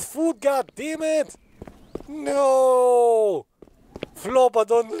you with food, god damn it. No. Flopper,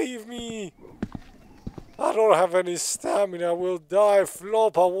 don't leave me. I don't have any stamina, I will die.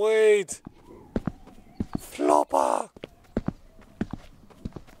 Flopper, wait. Flopper.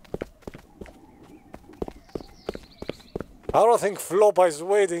 I don't think Flopper is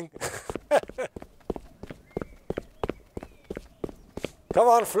waiting. Come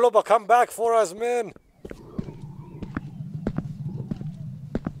on, Flopper, come back for us, man.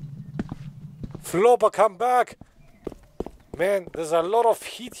 Flopper, come back. Man, there's a lot of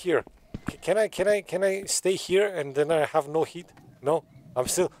heat here. Can I stay here and then I have no heat? No, I'm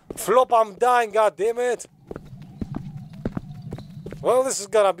still... Flopper, I'm dying, god damn it. Well, this is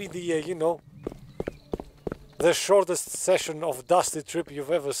gonna be the, you know, the shortest session of Dusty Trip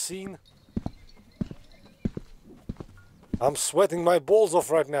you've ever seen. I'm sweating my balls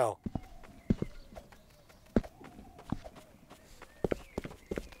off right now.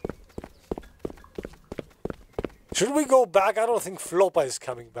 Should we go back? I don't think Flopper is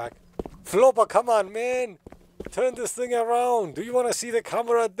coming back. Flopper, come on, man. Turn this thing around. Do you want to see the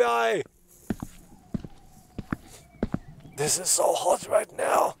camera die? This is so hot right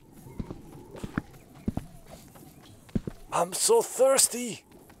now. I'm so thirsty.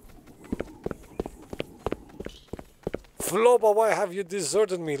 Flopper, why have you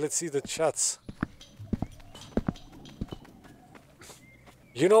deserted me? Let's see the chats.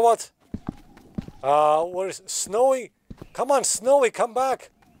 You know what? Where is Snowy? Come on, Snowy, come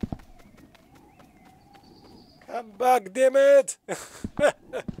back. Come back, damn it.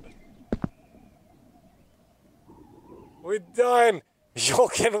 We're dying. You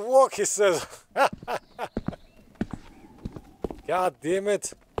can walk, he says. God damn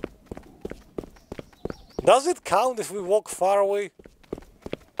it. Does it count if we walk far away?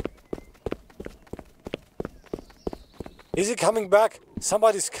 Is he coming back?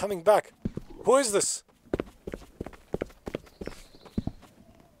 Somebody's coming back. Who is this?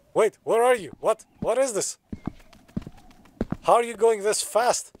 Wait, where are you? What is this? How are you going this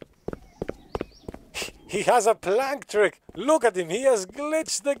fast? He has a plank trick. Look at him, he has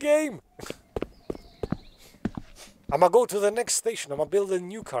glitched the game. I'm gonna go to the next station. I'm gonna build a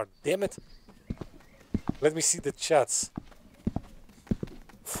new car. Damn it. Let me see the chats.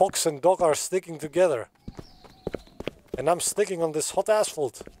 Fox and Dog are sticking together. And I'm sticking on this hot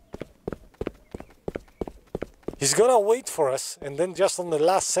asphalt. He's gonna wait for us, and then just on the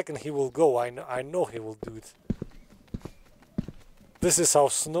last second he will go. I know he will do it. This is how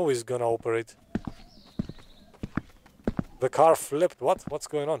Snow is gonna operate. The car flipped. What? What's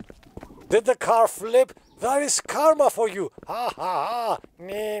going on? Did the car flip? That is karma for you. Ha ha ha.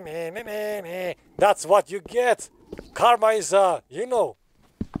 Nee, nee, nee, nee, nee. That's what you get. Karma is, you know.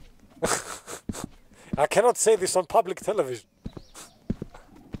 I cannot say this on public television.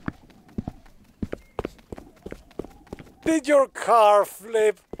 Did your car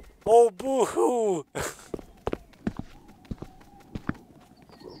flip? Oh, boo-hoo.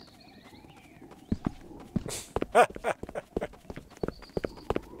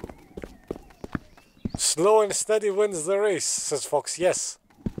 Slow and steady wins the race, says Fox. Yes.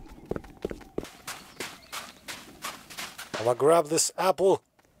 I'm gonna grab this apple.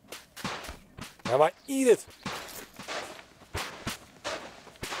 I'm gonna eat it.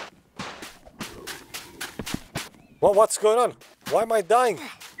 Well, what's going on? Why am I dying?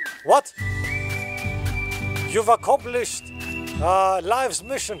 What? You've accomplished Live's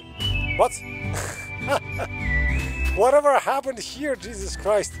mission. What? Whatever happened here, Jesus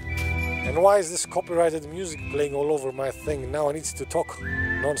Christ? And why is this copyrighted music playing all over my thing? Now I need to talk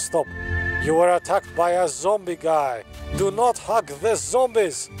non-stop. You were attacked by a zombie guy. Do not hug the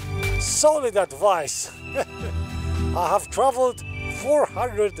zombies. Solid advice. I have traveled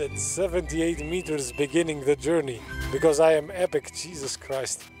 478 meters beginning the journey because I am epic. Jesus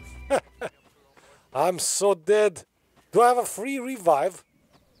Christ. I'm so dead. Do I have a free revive?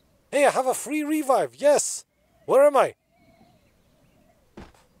 Hey, I have a free revive. Yes. Where am I?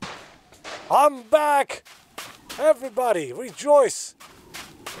 I'm back. Everybody, rejoice.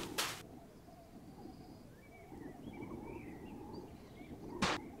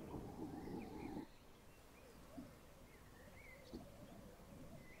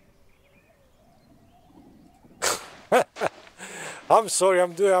 I'm sorry,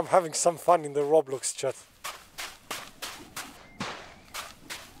 I'm having some fun in the Roblox chat.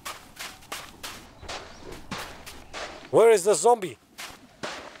 Where is the zombie?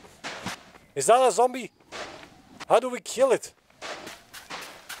 Is that a zombie? How do we kill it?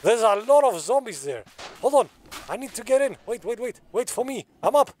 There's a lot of zombies there. Hold on, I need to get in. Wait for me.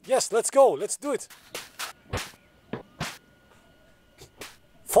 I'm up. Yes, let's go. Let's do it.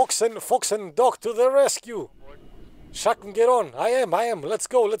 Fox and Doc to the rescue. Shaq, get on. I am. Let's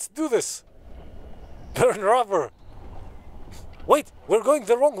go. Let's do this. Burn rubber. Wait, we're going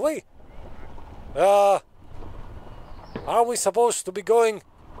the wrong way. Are we supposed to be going?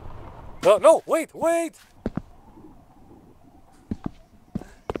 No, wait. Wait.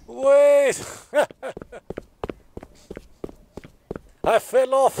 I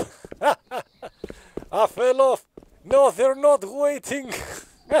fell off. I fell off. No, they're not waiting.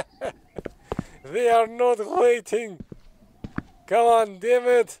 They are not waiting. Come on, damn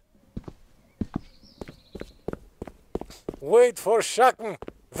it. Wait for Shaken.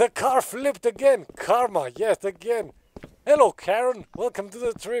 The car flipped again. Karma, yet again. Hello, Karen. Welcome to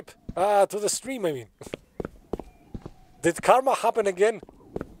the trip. To the stream, I mean. Did karma happen again?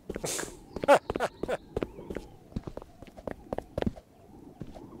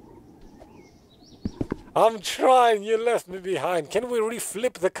 I'm trying. You left me behind. Can we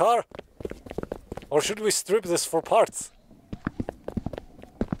reflip the car? Or should we strip this for parts?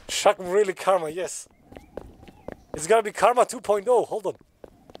 Shock really karma, yes. It's gonna be karma 2.0, hold on.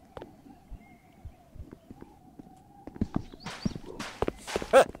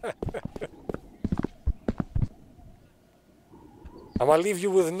 I'm gonna leave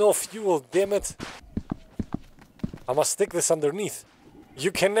you with no fuel, damn it. I'm gonna stick this underneath.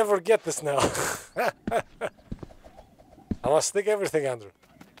 You can never get this now. I'm gonna stick everything under.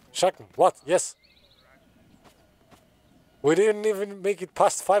 Shock, what? Yes. We didn't even make it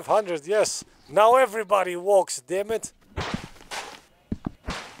past 500, yes. Now everybody walks, damn it.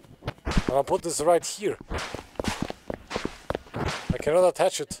 I'm gonna put this right here. I cannot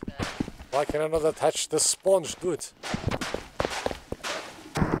attach it. Why can I not attach the sponge? Do it.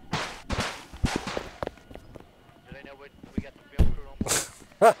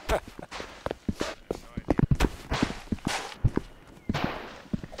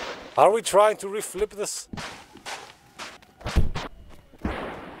 Are we trying to reflip this?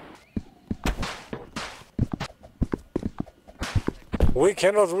 We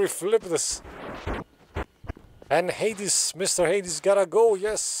cannot reflip this. And Hades, Mr. Hades gotta go,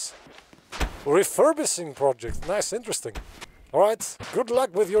 yes. Refurbishing project, nice, interesting. Alright, good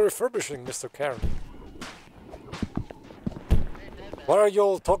luck with your refurbishing, Mr. Karen. What are you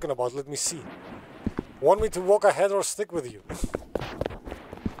all talking about? Let me see. Want me to walk ahead or stick with you?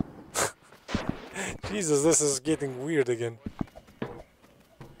 Jesus, this is getting weird again.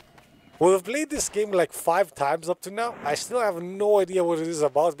 We've played this game like 5 times up to now. I still have no idea what it is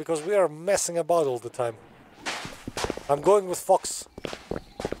about because we are messing about all the time. I'm going with Fox.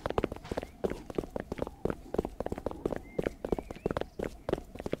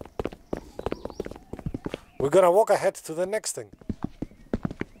 We're gonna walk ahead to the next thing.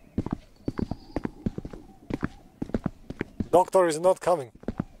 Doctor is not coming,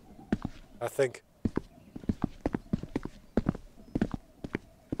 I think.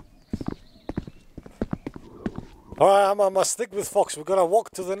 Alright, I'm gonna stick with Fox. We're gonna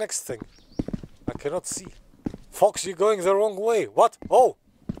walk to the next thing. I cannot see. Fox, you're going the wrong way. What? Oh,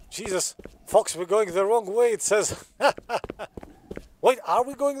 Jesus. Fox, we're going the wrong way, it says. Wait, are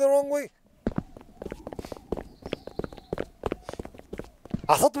we going the wrong way?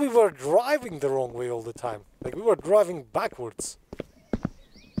 I thought we were driving the wrong way all the time. Like we were driving backwards.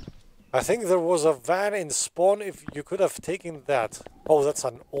 I think there was a van in spawn. If you could have taken that. Oh, that's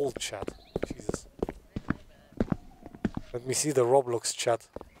an old chat. Jesus. Let me see the Roblox chat.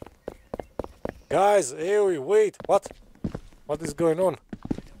 Guys, hey, wait. What? What is going on?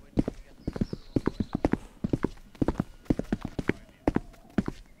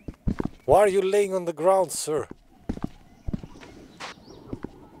 Why are you laying on the ground, sir?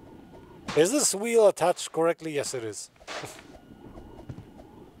 Is this wheel attached correctly? Yes, it is.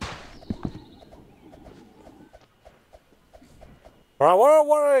 Alright,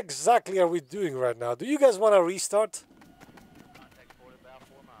 what exactly are we doing right now? Do you guys want to restart?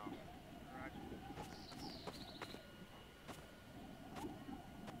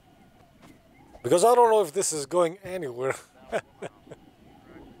 Because I don't know if this is going anywhere.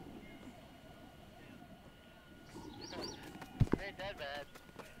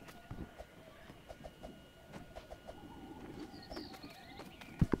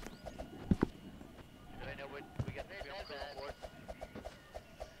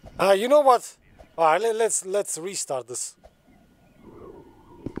 You know what? Alright, let's restart this.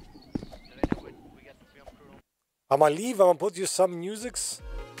 I'ma leave, I'ma put you some musics.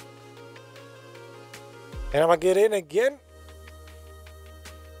 And I'ma get in again.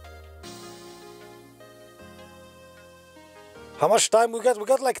 How much time we got? We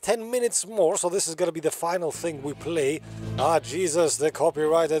got like 10 minutes more, so this is gonna be the final thing we play. Ah, Jesus, the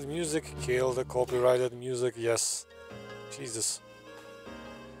copyrighted music. Kill the copyrighted music, yes. Jesus.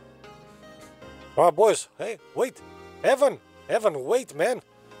 Alright, boys. Hey, wait. Evan, wait, man.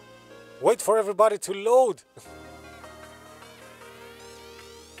 Wait for everybody to load.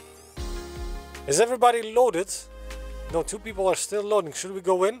 Is everybody loaded? No, 2 people are still loading. Should we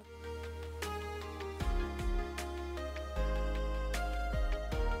go in?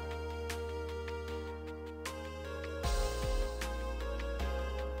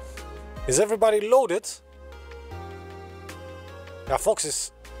 Is everybody loaded? Yeah, Fox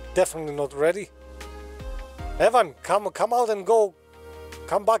is definitely not ready. Evan, come out and go.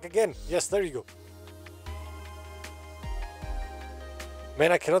 Come back again. Yes, there you go.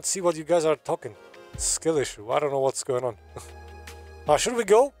 Man, I cannot see what you guys are talking. Skill issue. I don't know what's going on. Should we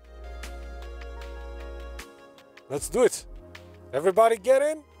go? Let's do it. Everybody get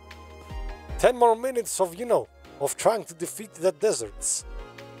in. 10 more minutes of, you know, of trying to defeat the deserts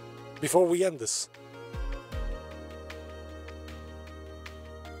before we end this.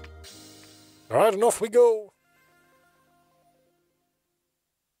 Alright, and off we go.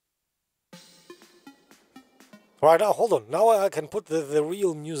 Right, now hold on. Now I can put the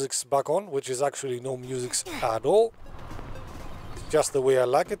real musics back on, which is actually no musics at all. It's just the way I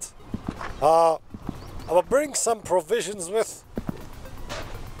like it. I'm gonna bring some provisions with.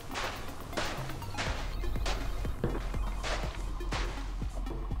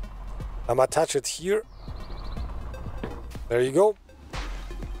 I'm gonna attach it here. There you go.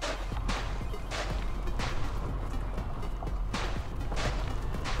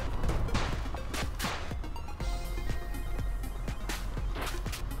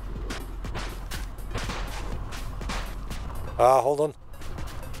 Hold on.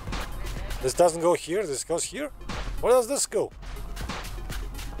 This doesn't go here, this goes here. Where does this go?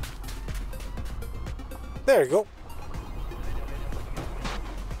 There you go.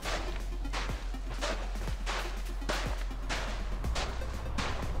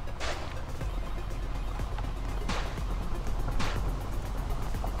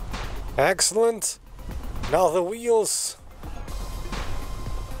 Excellent. Now the wheels.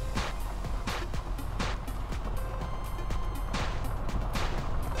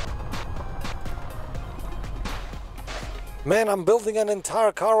 Man, I'm building an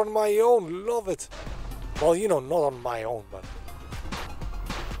entire car on my own. Love it. Well, you know, not on my own, but...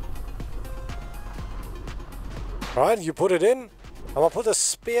 Alright, you put it in. I'm gonna put a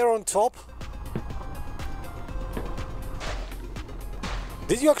spare on top.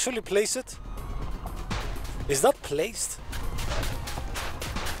 Did you actually place it? Is that placed?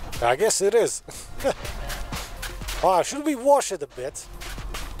 I guess it is. Should we wash it a bit?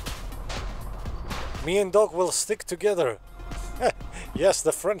 Me and Doc will stick together. Yes,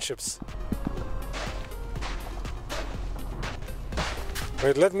 the friendships.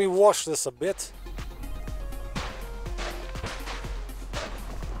 Wait, let me wash this a bit.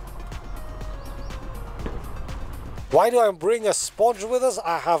 Why do I bring a sponge with us?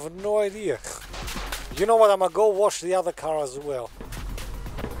 I have no idea. You know what? I'm gonna go wash the other car as well.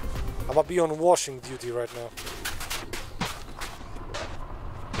 I'm gonna be on washing duty right now.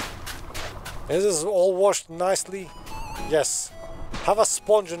 Is this all washed nicely? Yes. Have a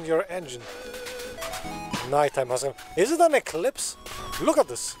sponge on your engine. Nighttime has come. Is it an eclipse? Look at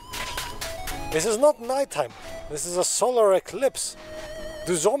this. This is not nighttime. This is a solar eclipse.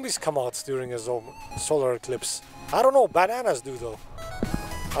 Do zombies come out during a solar eclipse? I don't know. Bananas do though.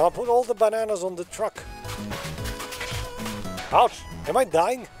 I'll put all the bananas on the truck. Ouch! Am I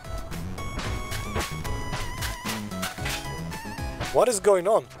dying? What is going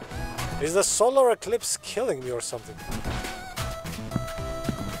on? Is the solar eclipse killing me or something?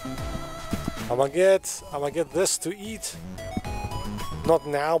 I'm gonna get this to eat. Not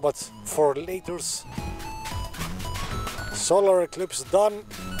now, but for laters. Solar eclipse done.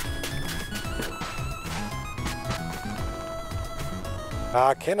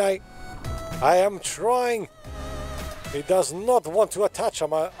 Can I? I am trying. It does not want to attach. I'm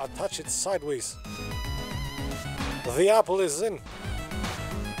gonna attach it sideways. The apple is in.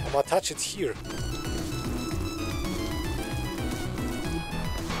 I'm gonna attach it here.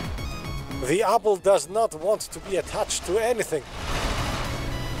 The apple does not want to be attached to anything.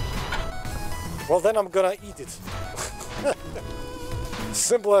 Well, then I'm gonna eat it.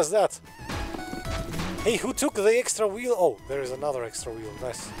 Simple as that. Hey, who took the extra wheel? Oh, there is another extra wheel.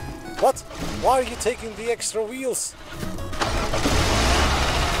 Nice. What? Why are you taking the extra wheels?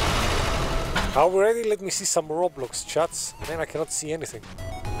 Are we ready? Let me see some Roblox chats. Man, I cannot see anything.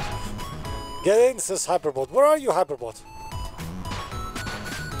 Get in, says Hyperbot. Where are you, Hyperbot?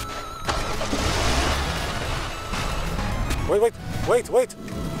 Wait.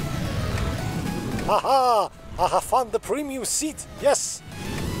 Haha! I have found the premium seat. Yes.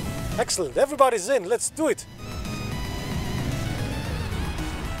 Excellent. Everybody's in. Let's do it.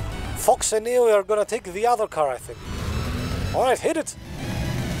 Fox and Neo are gonna take the other car, I think. Alright, hit it.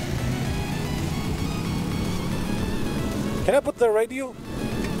 Can I put the radio?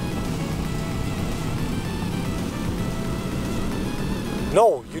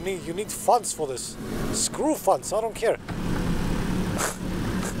 No, you need funds for this. Screw funds, I don't care.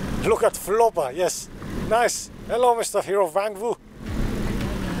 Look at Floppa, yes. Nice. Hello, Mr. Hero Vangvu.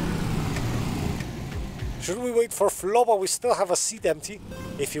 Should we wait for Floppa? We still have a seat empty,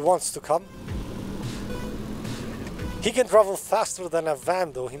 if he wants to come. He can travel faster than a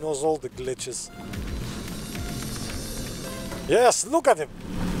van, though. He knows all the glitches. Yes, look at him.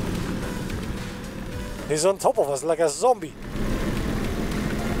 He's on top of us like a zombie.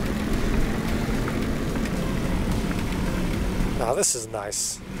 Now this is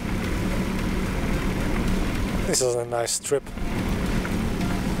nice. This is a nice trip.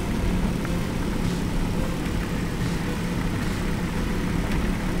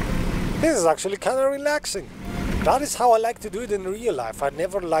 This is actually kind of relaxing. That is how I like to do it in real life. I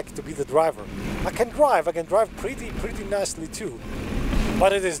never like to be the driver. I can drive pretty nicely too.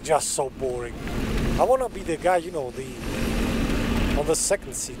 But it is just so boring. I want to be the guy, you know, on the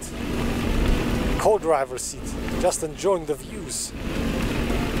second seat. Co-driver seat. Just enjoying the views.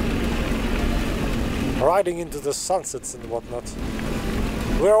 Riding into the sunsets and whatnot.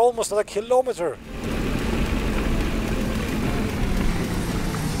 We're almost at a kilometer.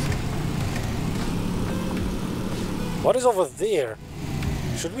 What is over there?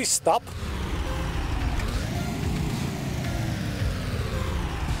 Should we stop?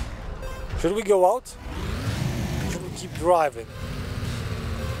 Should we go out? Should we keep driving?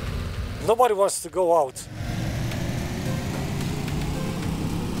 Nobody wants to go out.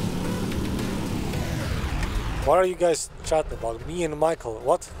 What are you guys chatting about? Me and Michael.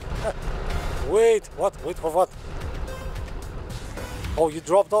 What? Wait, what? Wait for what? Oh, you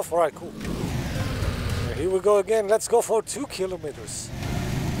dropped off? Alright, cool. Here we go again. Let's go for 2 kilometers.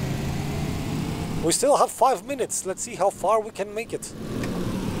 We still have 5 minutes. Let's see how far we can make it.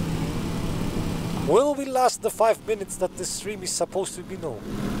 Will we last the 5 minutes that this stream is supposed to be? No.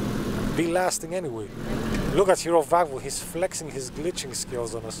 Be lasting anyway. Look at Hero Vangvu. He's flexing his glitching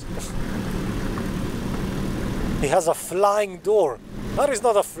skills on us. He has a flying door. That is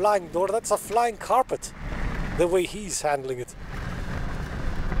not a flying door. That's a flying carpet. The way he's handling it.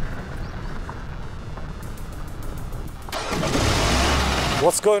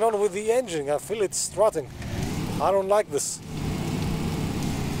 What's going on with the engine? I feel it strutting. I don't like this.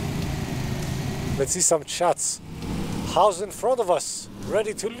 Let's see some chats. House in front of us.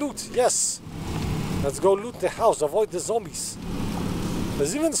 Ready to loot. Yes. Let's go loot the house. Avoid the zombies.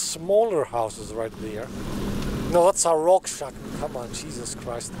 There's even smaller houses right there. No, that's a rock shack. Come on, Jesus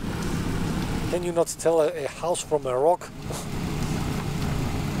Christ. Can you not tell a house from a rock?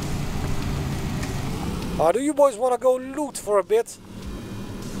 Do you boys want to go loot for a bit?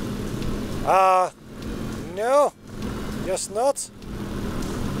 No. Guess not.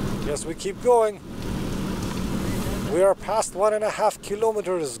 Guess we keep going. We are past 1.5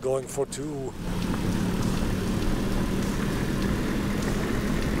 kilometers, going for 2.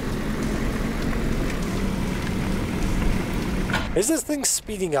 Is this thing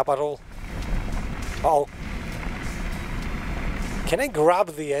speeding up at all? Uh-oh. Can I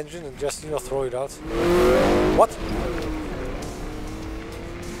grab the engine and just, throw it out? What?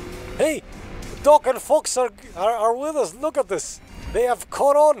 Hey! Doc and Fox are with us. Look at this. They have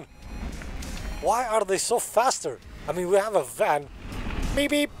caught on. Why are they so faster? I mean, we have a van.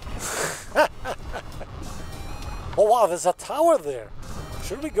 Beep beep. Oh wow, there's a tower there.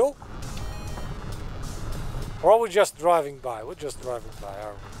 Should we go? Or are we just driving by? We're just driving by,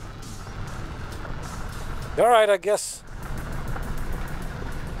 aren't we? Alright, I guess.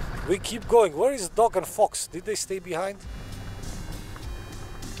 We keep going. Where is Doc and Fox? Did they stay behind?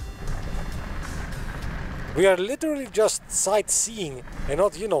 We are literally just sightseeing and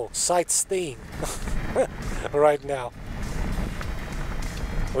not, sightstaying right now.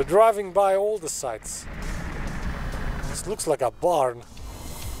 We're driving by all the sites. This looks like a barn.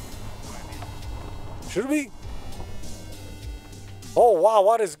 Should we? Oh wow,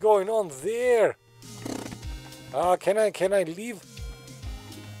 what is going on there? Can I leave?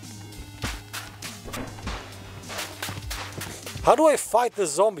 How do I fight the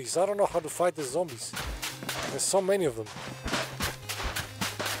zombies? I don't know how to fight the zombies. There's so many of them.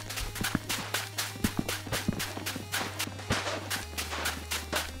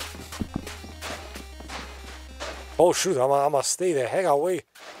 Oh shoot, I must stay the heck away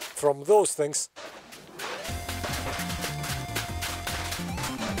from those things.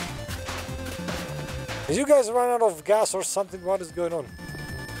 Did you guys run out of gas or something? What is going on?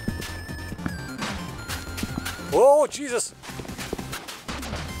 Oh Jesus!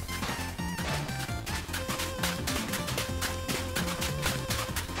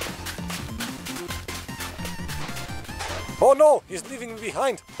 Oh no, he's leaving me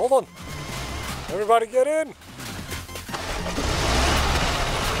behind. Hold on. Everybody get in.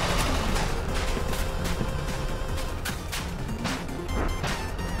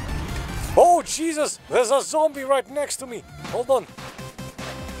 Oh Jesus, there's a zombie right next to me. Hold on.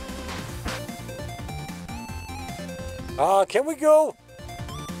 Can we go?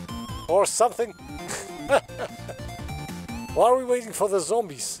 Or something? Why are we waiting for the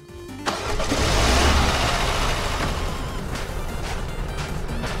zombies?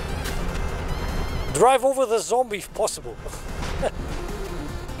 Drive over the zombie if possible.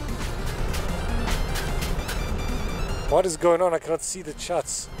 What is going on? I cannot see the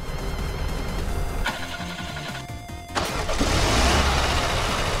chats.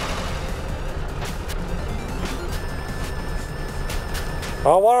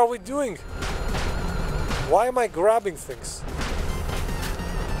 What are we doing? Why am I grabbing things?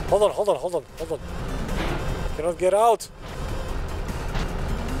 Hold on. I cannot get out.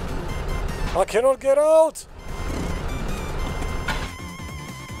 I cannot get out!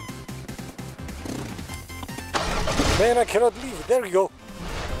 Man, I cannot leave. There you go.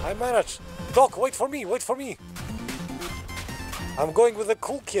 I managed. Doc, wait for me. I'm going with the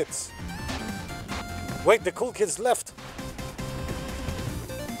cool kids. Wait, the cool kids left.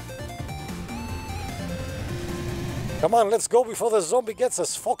 Come on, let's go before the zombie gets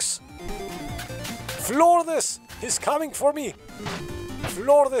us, Fox. Floor this! He's coming for me.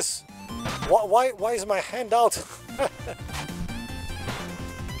 Floor this. Why is my hand out?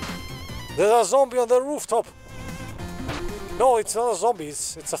 There's a zombie on the rooftop. No, it's not a zombie.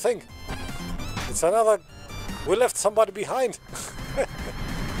 It's a thing. It's another... We left somebody behind.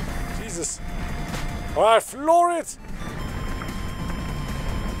 Jesus. Alright, floor it!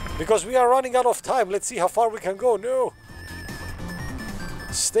 Because we are running out of time. Let's see how far we can go. No.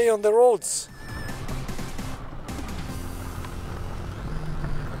 Stay on the roads.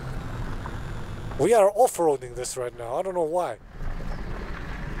 We are off-roading this right now. I don't know why.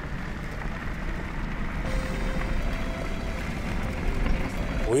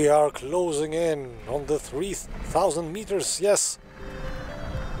 We are closing in on the 3,000 meters. Yes.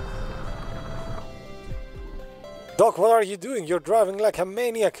 Doc, what are you doing? You're driving like a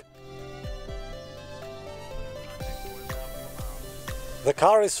maniac. The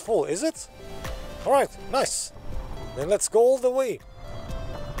car is full, is it? Alright, nice. Then let's go all the way.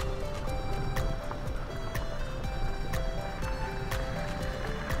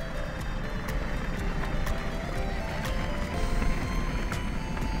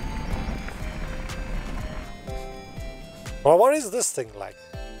 Well, what is this thing like?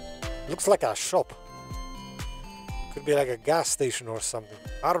 Looks like a shop. Could be like a gas station or something.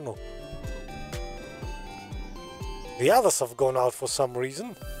 I don't know. The others have gone out for some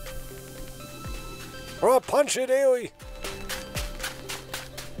reason. Oh, punch it, AoE!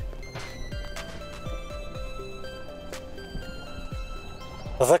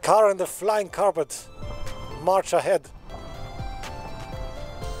 The car and the flying carpet march ahead.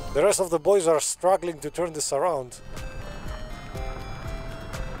 The rest of the boys are struggling to turn this around.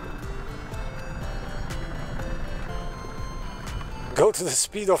 Go to the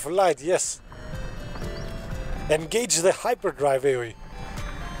speed of light, yes. Engage the hyperdrive, AoE.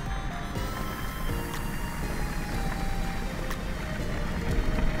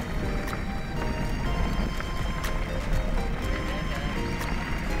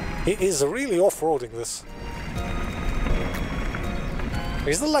 He is really off-roading this.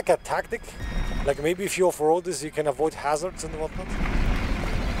 Is there like a tactic? Like maybe if you off-road this you can avoid hazards and whatnot?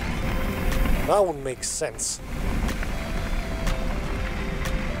 That would make sense.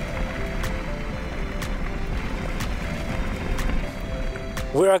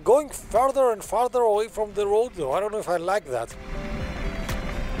 We are going further and farther away from the road though. I don't know if I like that.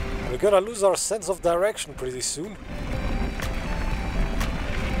 We're gonna lose our sense of direction pretty soon.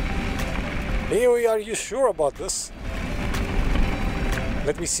 AoE, are you sure about this?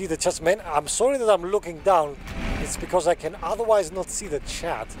 Let me see the chat. Man, I'm sorry that I'm looking down. It's because I can otherwise not see the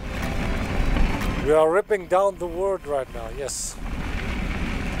chat. We are ripping down the world right now, yes.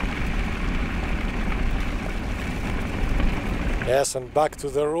 Yes, and back to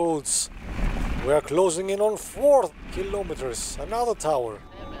the roads. We are closing in on 4 kilometers. Another tower.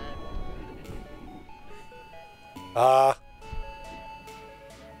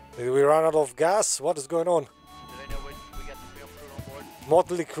 Did we run out of gas? What is going on?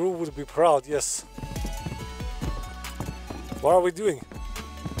 Motley Crew would be proud, yes. What are we doing?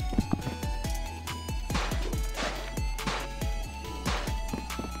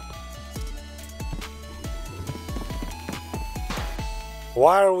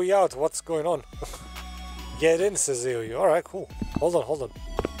 Why are we out? What's going on? Get in, says AoE. Alright, cool. Hold on, hold on.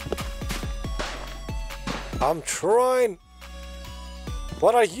 I'm trying.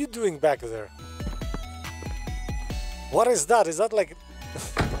 What are you doing back there? What is that? Is that like...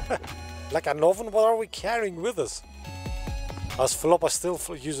 like an oven? What are we carrying with us? As Flopa still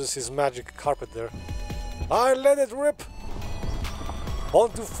uses his magic carpet there. I let it rip!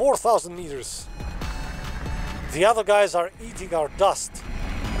 On to 4,000 meters. The other guys are eating our dust.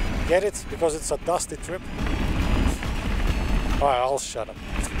 Get it? Because it's a dusty trip. Alright, I'll shut up.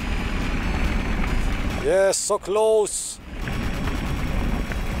 Yes, so close!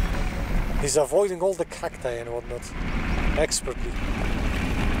 He's avoiding all the cacti and whatnot. Expertly.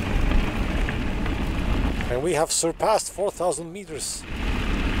 And we have surpassed 4,000 meters.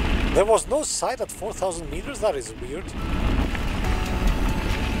 There was no sight at 4,000 meters? That is weird.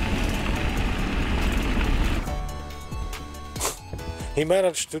 He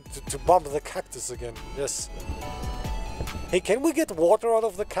managed to bump the cactus again, yes. Hey, can we get water out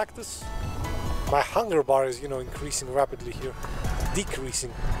of the cactus? My hunger bar is, you know, increasing rapidly here.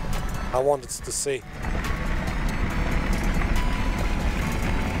 Decreasing, I wanted to say.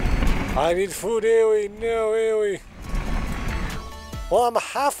 I need food, AoE, no AoE. Well, I'm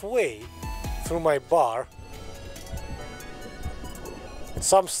halfway through my bar.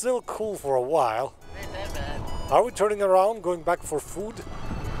 So I'm still cool for a while. Are we turning around, going back for food?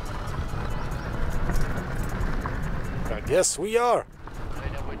 I guess we are.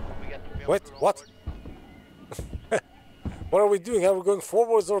 Wait, what? What are we doing? Are we going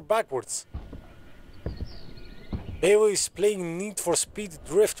forwards or backwards? AoE is playing Need for Speed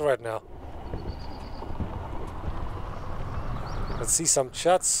Drift right now. Let's see some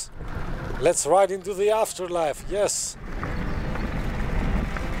chats. Let's ride into the afterlife, yes.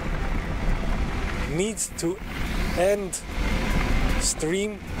 Needs to end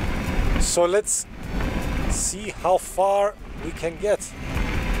stream. So let's see how far we can get.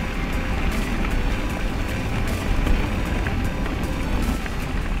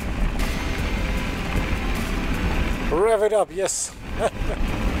 Rev it up, yes.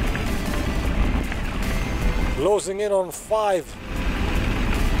 Closing in on 5.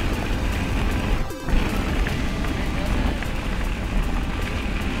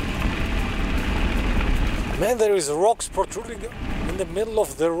 Man, there is rocks protruding in the middle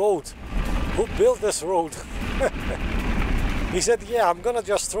of the road. Who built this road? He said, yeah, I'm gonna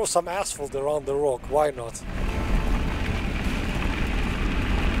just throw some asphalt around the rock. Why not?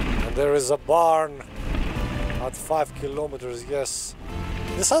 And there is a barn at 5 kilometers, yes.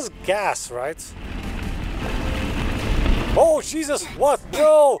 This has gas, right? Oh, Jesus, what?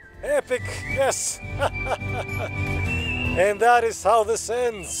 No! Epic, yes! And that is how this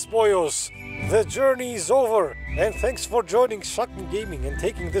ends, boyos. The journey is over, and thanks for joining Shotgun Gaming and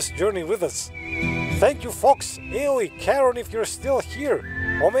taking this journey with us. Thank you, Fox, AoE, Karen if you're still here,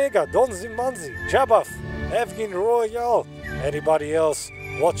 Omega, Donzi Manzi, Jabaf, Evgin Royal, anybody else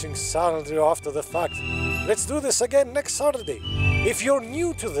watching silently after the fact. Let's do this again next Saturday. If you're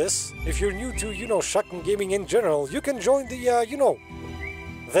new to this, if you're new to, you know, Shotgun Gaming in general, you can join the, you know,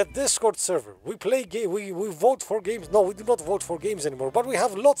 the Discord server. We play we vote for games. No, we do not vote for games anymore, but we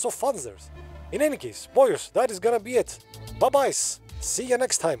have lots of fun there. In any case, boys, that is gonna be it. Bye-bye. See you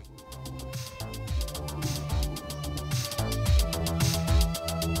next time.